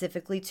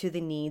specifically to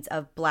the needs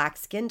of Black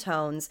skin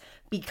tones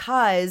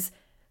because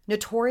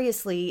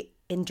notoriously,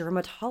 in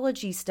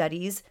dermatology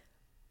studies,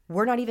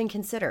 we're not even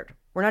considered.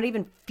 We're not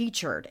even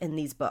featured in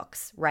these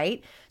books,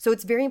 right? So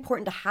it's very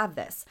important to have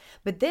this.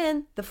 But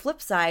then the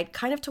flip side,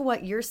 kind of to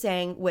what you're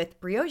saying with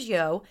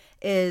Briogeo,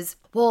 is,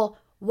 well,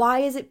 why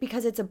is it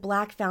because it's a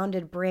Black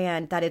founded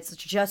brand that it's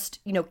just,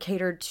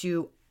 catered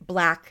to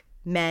Black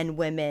men,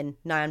 women,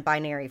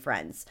 non-binary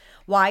friends?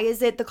 Why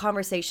is it the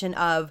conversation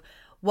of,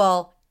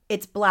 well,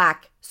 it's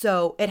Black,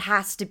 so it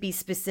has to be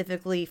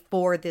specifically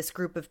for this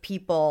group of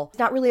people? It's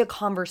not really a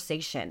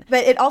conversation.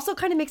 But it also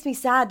kind of makes me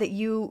sad that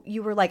you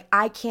were like,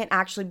 I can't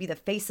actually be the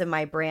face of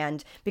my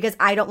brand because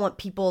I don't want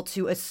people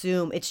to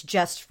assume it's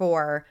just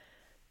for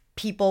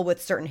people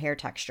with certain hair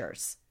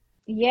textures.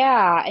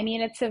 Yeah, I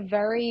mean, it's a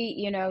very,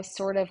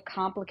 sort of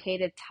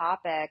complicated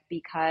topic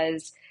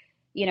because,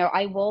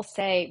 I will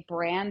say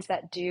brands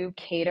that do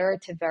cater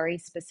to very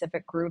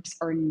specific groups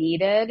are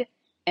needed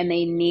and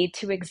they need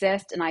to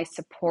exist. And I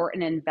support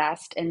and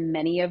invest in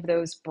many of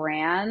those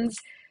brands.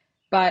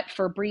 But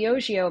for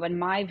Briogeo, in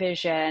my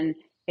vision,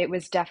 it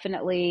was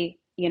definitely,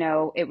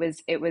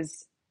 it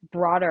was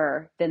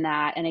broader than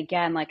that. And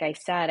again, like I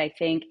said, I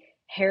think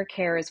hair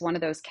care is one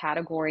of those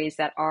categories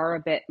that are a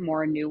bit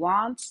more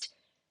nuanced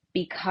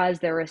because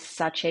there is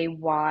such a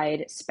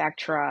wide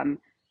spectrum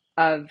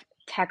of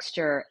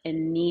texture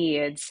and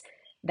needs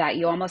that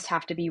you almost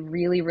have to be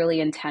really, really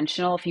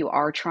intentional. If you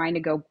are trying to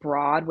go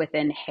broad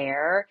within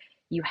hair,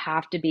 you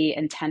have to be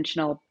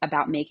intentional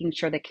about making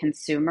sure the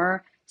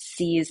consumer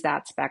sees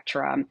that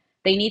spectrum.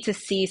 They need to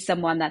see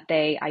someone that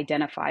they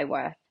identify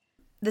with.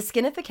 The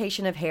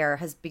skinification of hair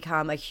has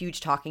become a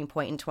huge talking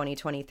point in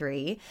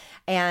 2023.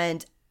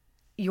 And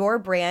your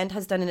brand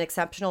has done an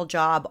exceptional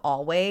job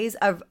always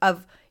of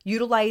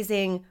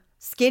utilizing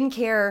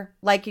skincare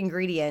like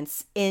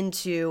ingredients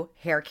into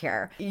hair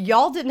care.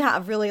 Y'all didn't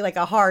have really like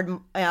a hard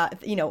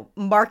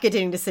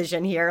marketing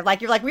decision here.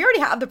 Like, you're like, we already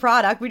have the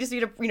product, we just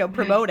need to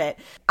promote it.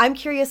 I'm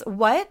curious,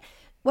 what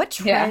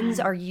trends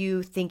are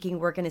you thinking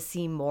we're going to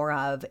see more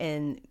of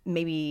in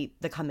maybe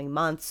the coming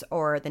months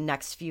or the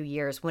next few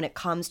years when it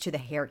comes to the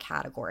hair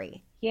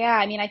category? Yeah,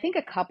 I mean, I think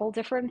a couple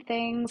different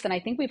things, and I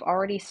think we've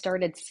already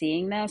started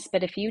seeing this,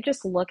 but if you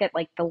just look at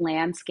like the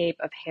landscape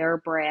of hair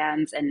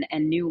brands and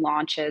new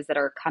launches that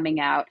are coming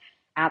out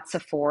at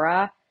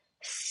Sephora,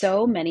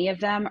 so many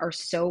of them are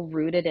so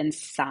rooted in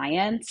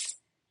science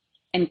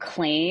and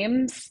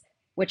claims,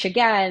 which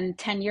again,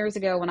 10 years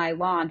ago when I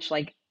launched,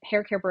 like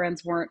hair care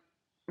brands weren't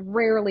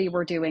rarely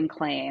were doing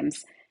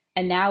claims.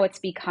 And now it's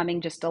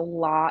becoming just a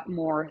lot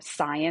more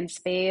science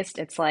based.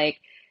 It's like,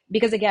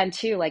 because again,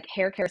 too, like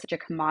hair care is such a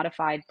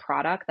commodified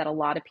product that a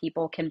lot of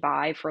people can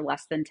buy for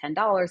less than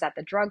 $10 at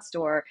the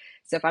drugstore.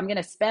 So if I'm going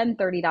to spend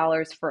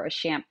 $30 for a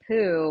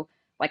shampoo,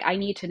 like I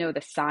need to know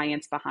the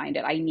science behind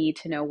it. I need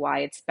to know why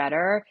it's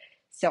better.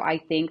 So I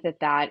think that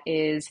that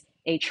is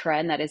a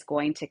trend that is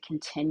going to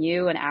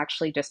continue and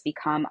actually just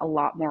become a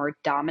lot more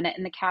dominant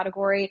in the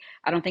category.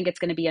 I don't think it's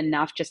going to be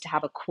enough just to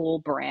have a cool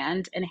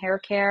brand in hair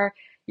care.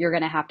 You're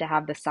going to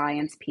have the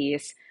science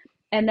piece.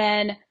 And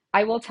then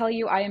I will tell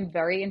you, I am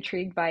very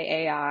intrigued by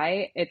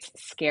AI. It's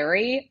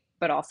scary,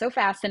 but also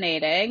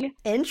fascinating.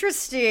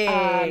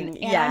 Interesting.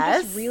 And I'm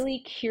just Yes. really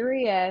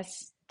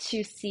curious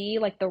to see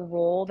like the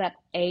role that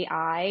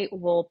AI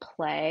will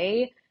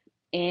play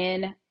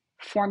in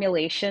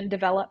formulation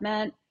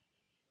development.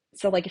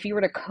 So like if you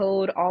were to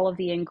code all of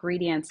the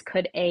ingredients,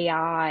 could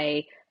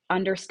AI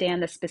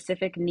understand the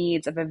specific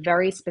needs of a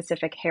very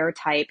specific hair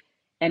type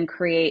and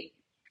create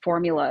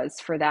formulas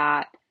for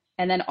that?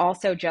 And then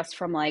also just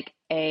from like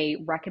a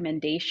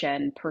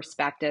recommendation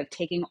perspective,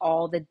 taking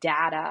all the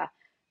data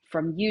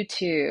from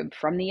YouTube,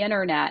 from the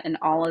internet and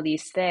all of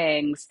these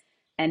things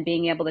and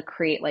being able to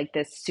create like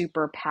this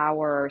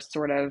superpower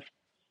sort of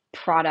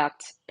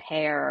product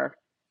pair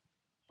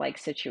like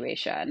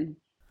situation.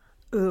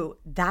 Ooh,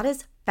 that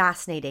is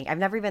fascinating. I've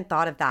never even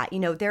thought of that.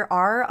 There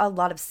are a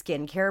lot of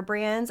skincare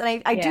brands,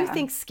 and I do Yeah.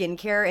 think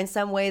skincare in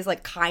some ways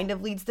like kind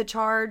of leads the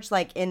charge,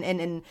 like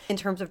in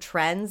terms of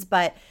trends,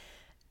 but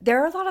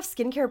there are a lot of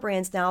skincare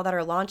brands now that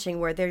are launching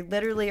where they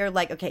literally are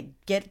like, okay,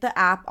 get the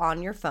app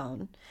on your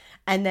phone,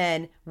 and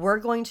then we're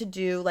going to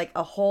do like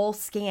a whole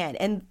scan.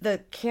 And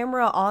the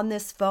camera on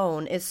this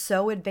phone is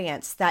so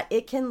advanced that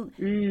it can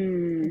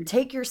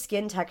take your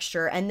skin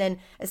texture and then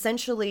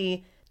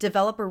essentially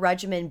develop a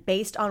regimen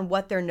based on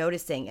what they're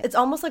noticing. It's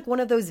almost like one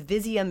of those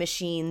Vizia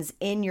machines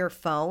in your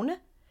phone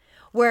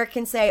where it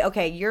can say,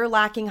 okay, you're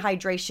lacking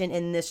hydration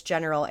in this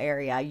general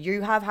area.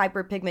 You have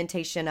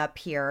hyperpigmentation up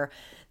here.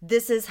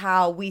 This is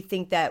how we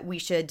think that we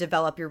should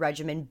develop your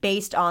regimen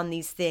based on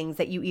these things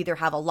that you either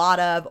have a lot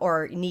of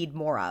or need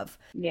more of.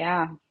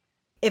 Yeah.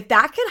 If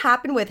that could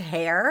happen with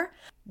hair,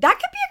 that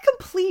could be a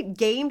complete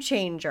game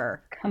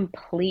changer.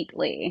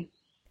 Completely.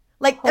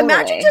 Like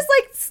imagine Totally.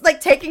 just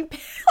like taking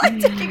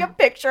taking a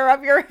picture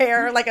of your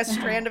hair, like a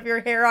strand of your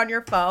hair on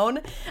your phone,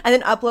 and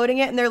then uploading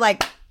it, and they're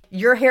like,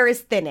 your hair is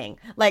thinning,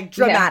 like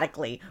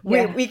dramatically.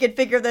 Yeah. We could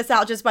figure this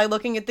out just by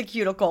looking at the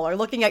cuticle or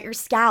looking at your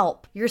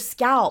scalp. Your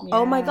scalp.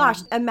 Oh my Yeah.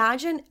 gosh.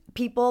 Imagine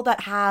people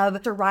that have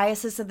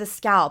psoriasis of the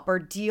scalp or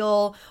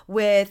deal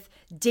with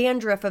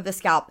dandruff of the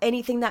scalp,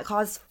 anything that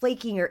causes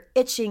flaking or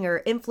itching or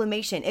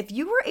inflammation. If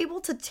you were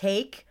able to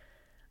take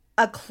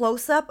a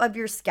close-up of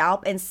your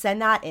scalp and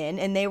send that in,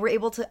 and they were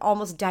able to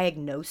almost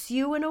diagnose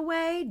you in a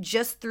way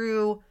just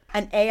through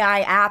an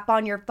AI app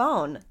on your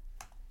phone.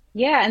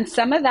 Yeah, and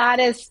some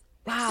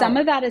Wow.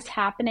 of that is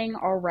happening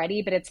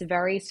already, but it's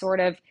very sort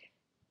of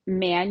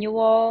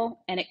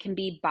manual and it can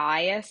be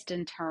biased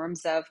in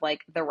terms of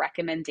like the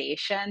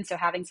recommendation. So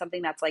having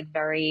something that's like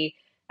very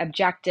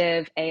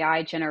objective,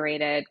 AI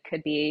generated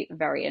could be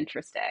very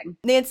interesting.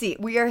 Nancy,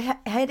 we are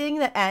heading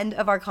the end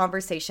of our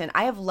conversation.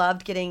 I have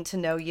loved getting to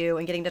know you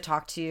and getting to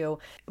talk to you.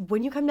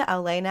 When you come to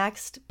LA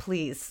next,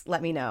 please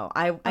let me know.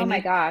 I Oh my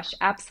need gosh,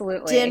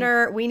 absolutely.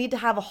 dinner. We need to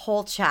have a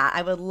whole chat.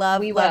 I would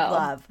love, We love, will.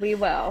 love We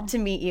will. to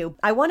meet you.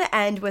 I want to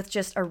end with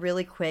just a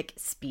really quick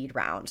speed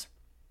round.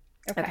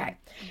 Okay. Okay.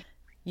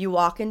 You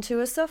walk into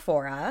a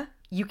Sephora.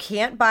 You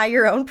can't buy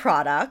your own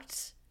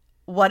product.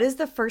 What is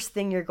the first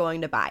thing you're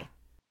going to buy?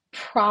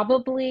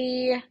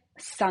 Probably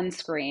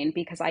sunscreen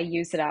because I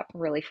use it up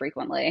really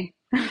frequently.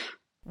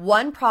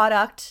 One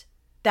product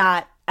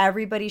that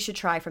everybody should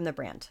try from the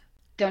brand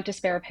Don't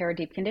despair a pair of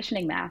deep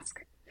conditioning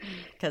mask.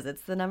 because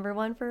it's the number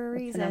one for a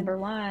It's the reason. number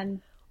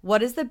one.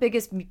 What is the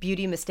biggest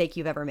beauty mistake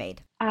you've ever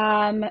made?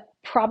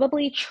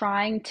 Probably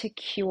trying to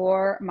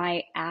cure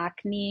my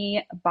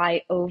acne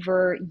by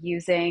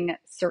overusing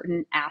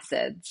certain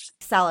acids.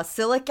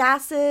 Salicylic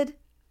acid,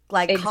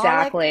 glycolic?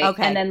 Exactly. And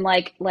Okay. then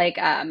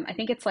I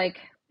think it's like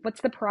what's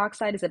the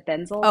peroxide? Is it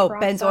benzoyl Oh,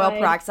 benzoyl peroxide?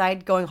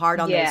 peroxide, going hard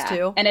on those Yeah.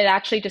 too. And it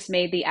actually just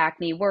made the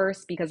acne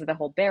worse because of the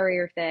whole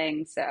barrier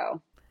thing.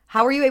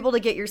 How were you able to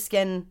get your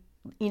skin,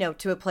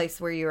 to a place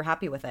where you were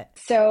happy with it?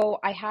 So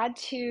I had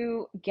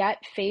to get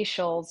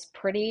facials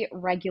pretty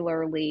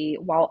regularly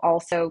while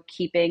also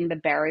keeping the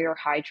barrier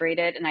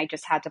hydrated, and I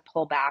just had to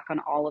pull back on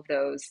all of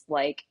those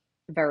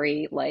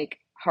very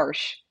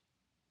harsh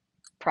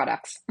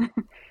products.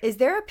 Is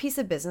there a piece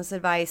of business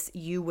advice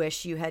you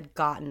wish you had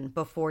gotten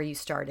before you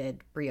started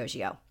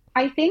Briogeo?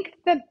 I think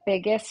the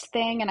biggest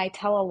thing, and I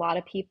tell a lot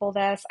of people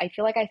this, I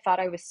feel like I thought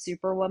I was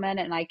Superwoman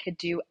and I could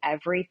do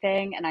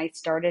everything, and I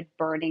started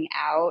burning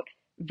out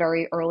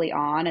very early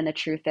on. And the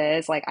truth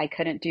is, I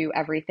couldn't do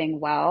everything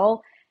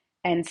well.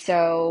 And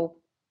so,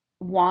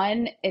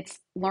 one, it's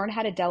learn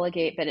how to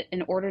delegate, but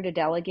in order to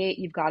delegate,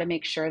 you've got to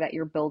make sure that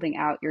you're building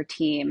out your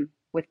team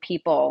with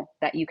people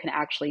that you can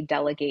actually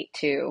delegate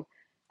to.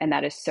 And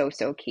that is so,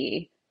 so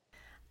key.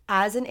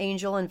 As an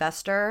angel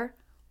investor,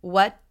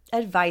 what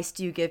advice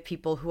do you give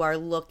people who are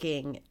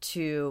looking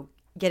to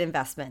get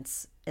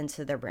investments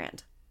into their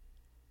brand?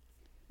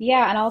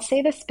 Yeah, and I'll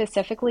say this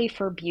specifically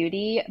for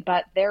beauty,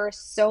 but there's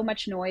so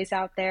much noise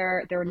out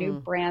there. There are new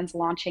Mm. brands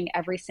launching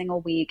every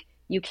single week.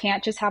 You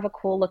can't just have a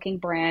cool looking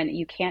brand.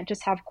 You can't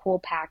just have cool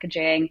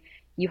packaging.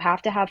 You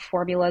have to have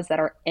formulas that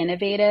are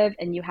innovative,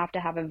 and you have to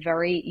have a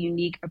very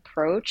unique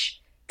approach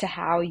to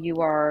how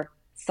you are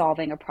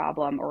solving a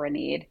problem or a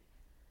need.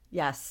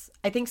 Yes,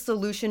 I think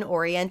solution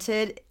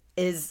oriented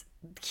is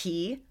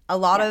key. Yeah,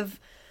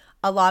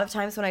 A lot of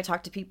times when I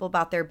talk to people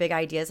about their big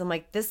ideas, I'm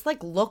like, this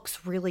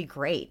looks really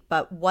great,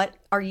 but what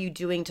are you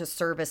doing to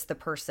service the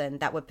person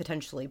that would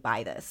potentially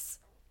buy this?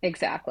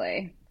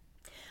 exactly.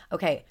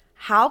 Okay,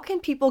 how can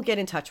people get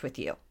in touch with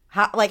you?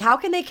 How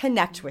can they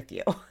connect with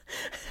you?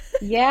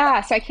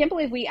 Yeah, so I can't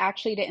believe we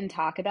actually didn't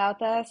talk about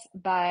this,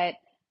 but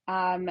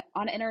on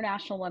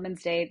International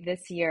Women's Day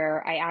this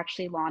year, I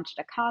actually launched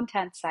a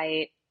content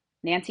site,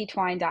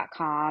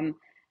 nancytwine.com.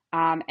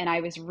 And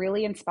I was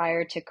really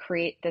inspired to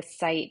create this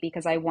site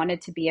because I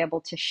wanted to be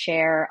able to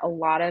share a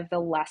lot of the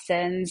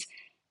lessons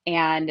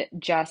and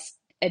just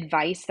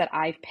advice that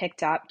I've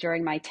picked up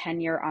during my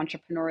 10-year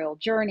entrepreneurial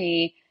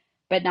journey,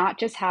 but not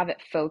just have it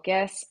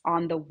focus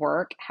on the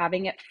work,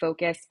 having it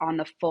focus on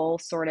the full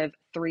sort of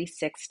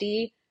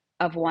 360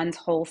 of one's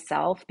whole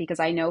self, because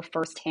I know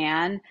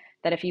firsthand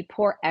that if you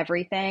pour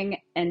everything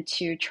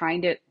into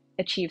trying to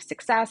achieve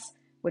success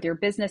with your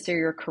business or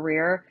your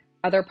career,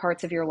 other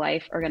parts of your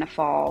life are going to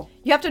fall.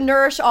 You have to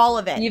nourish all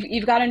of it.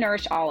 You've got to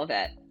nourish all of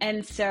it.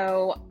 And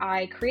so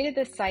I created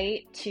this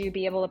site to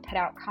be able to put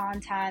out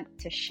content,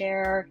 to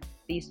share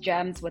these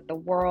gems with the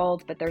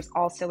world. But there's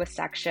also a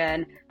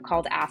section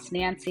called Ask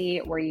Nancy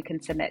where you can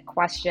submit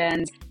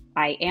questions.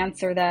 I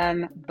answer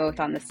them both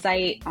on the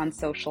site, on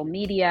social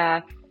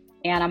media.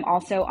 And I'm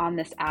also on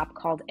this app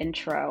called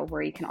Intro,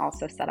 where you can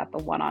also set up a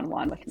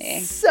one-on-one with me.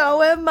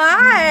 So am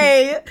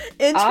I.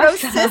 Intro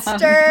Awesome.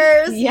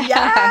 sisters. Yes.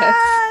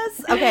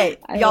 Yes. Okay,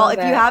 I y'all, love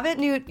if you it.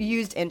 haven't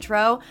used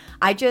Intro,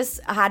 I just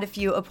had a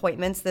few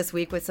appointments this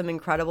week with some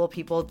incredible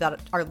people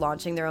that are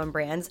launching their own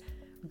brands.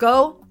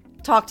 Go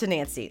talk to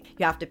Nancy.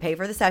 You have to pay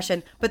for the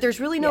session, but there's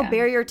really no Yeah.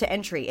 barrier to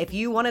entry. If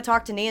you want to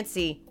talk to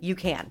Nancy, you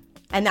can.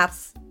 And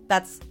that's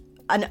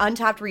an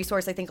untapped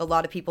resource I think a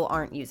lot of people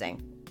aren't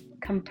using.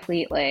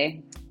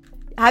 Completely.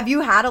 Have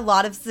you had a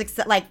lot of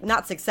success,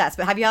 not success,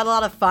 but have you had a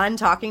lot of fun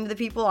talking to the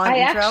people on I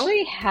Intro?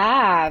 actually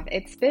have.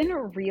 It's been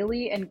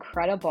really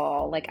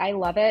incredible. I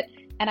love it.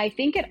 And I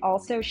think it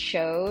also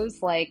shows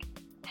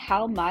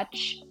how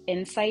much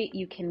insight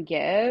you can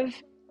give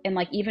in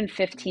even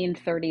 15,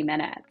 30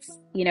 minutes,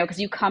 because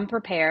you come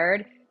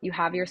prepared, you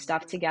have your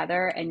stuff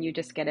together, and you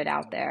just get it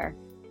out there.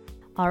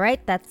 All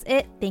right, that's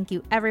it. Thank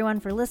you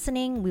everyone for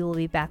listening. We will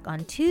be back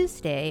on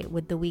Tuesday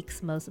with the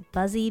week's most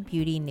buzzy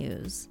beauty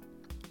news.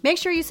 Make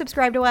sure you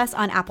subscribe to us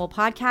on Apple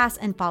Podcasts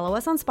and follow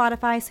us on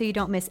Spotify so you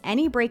don't miss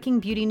any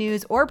breaking beauty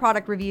news or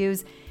product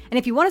reviews. And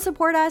if you want to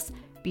support us,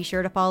 be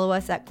sure to follow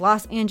us at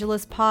Los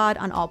Angeles Pod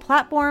on all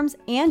platforms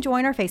and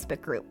join our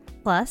Facebook group.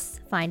 Plus,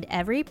 find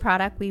every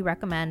product we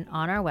recommend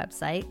on our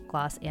website,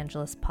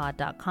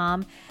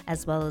 losangeleспod.com,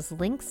 as well as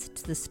links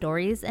to the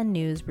stories and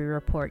news we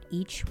report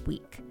each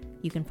week.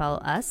 You can follow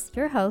us,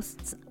 your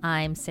hosts.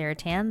 I'm Sarah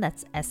Tan,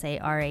 that's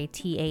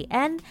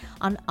Saratan,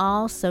 on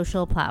all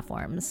social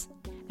platforms.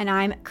 And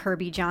I'm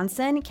Kirby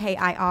Johnson,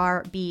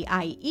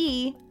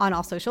 Kirbie, on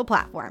all social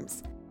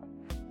platforms.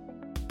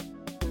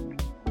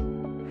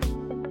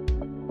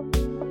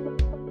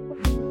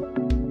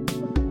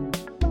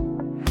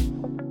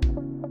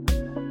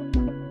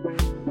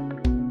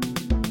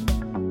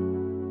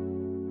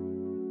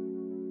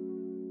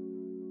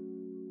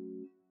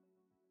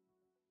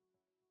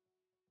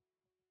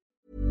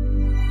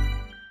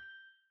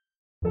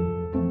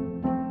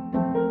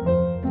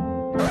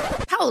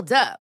 Hold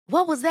up.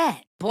 What was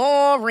that?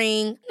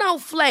 Boring. No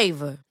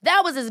flavor.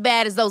 That was as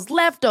bad as those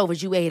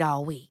leftovers you ate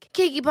all week.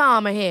 Keke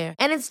Palmer here,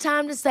 and it's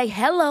time to say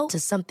hello to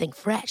something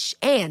fresh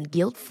and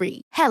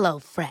guilt-free. Hello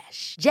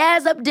Fresh.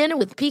 Jazz up dinner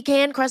with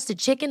pecan-crusted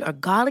chicken or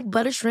garlic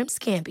butter shrimp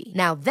scampi.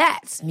 Now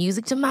that's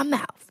music to my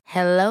mouth.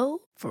 Hello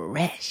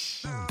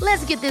Fresh.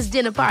 Let's get this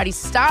dinner party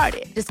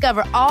started.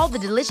 Discover all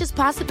the delicious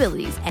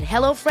possibilities at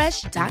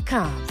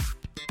hellofresh.com.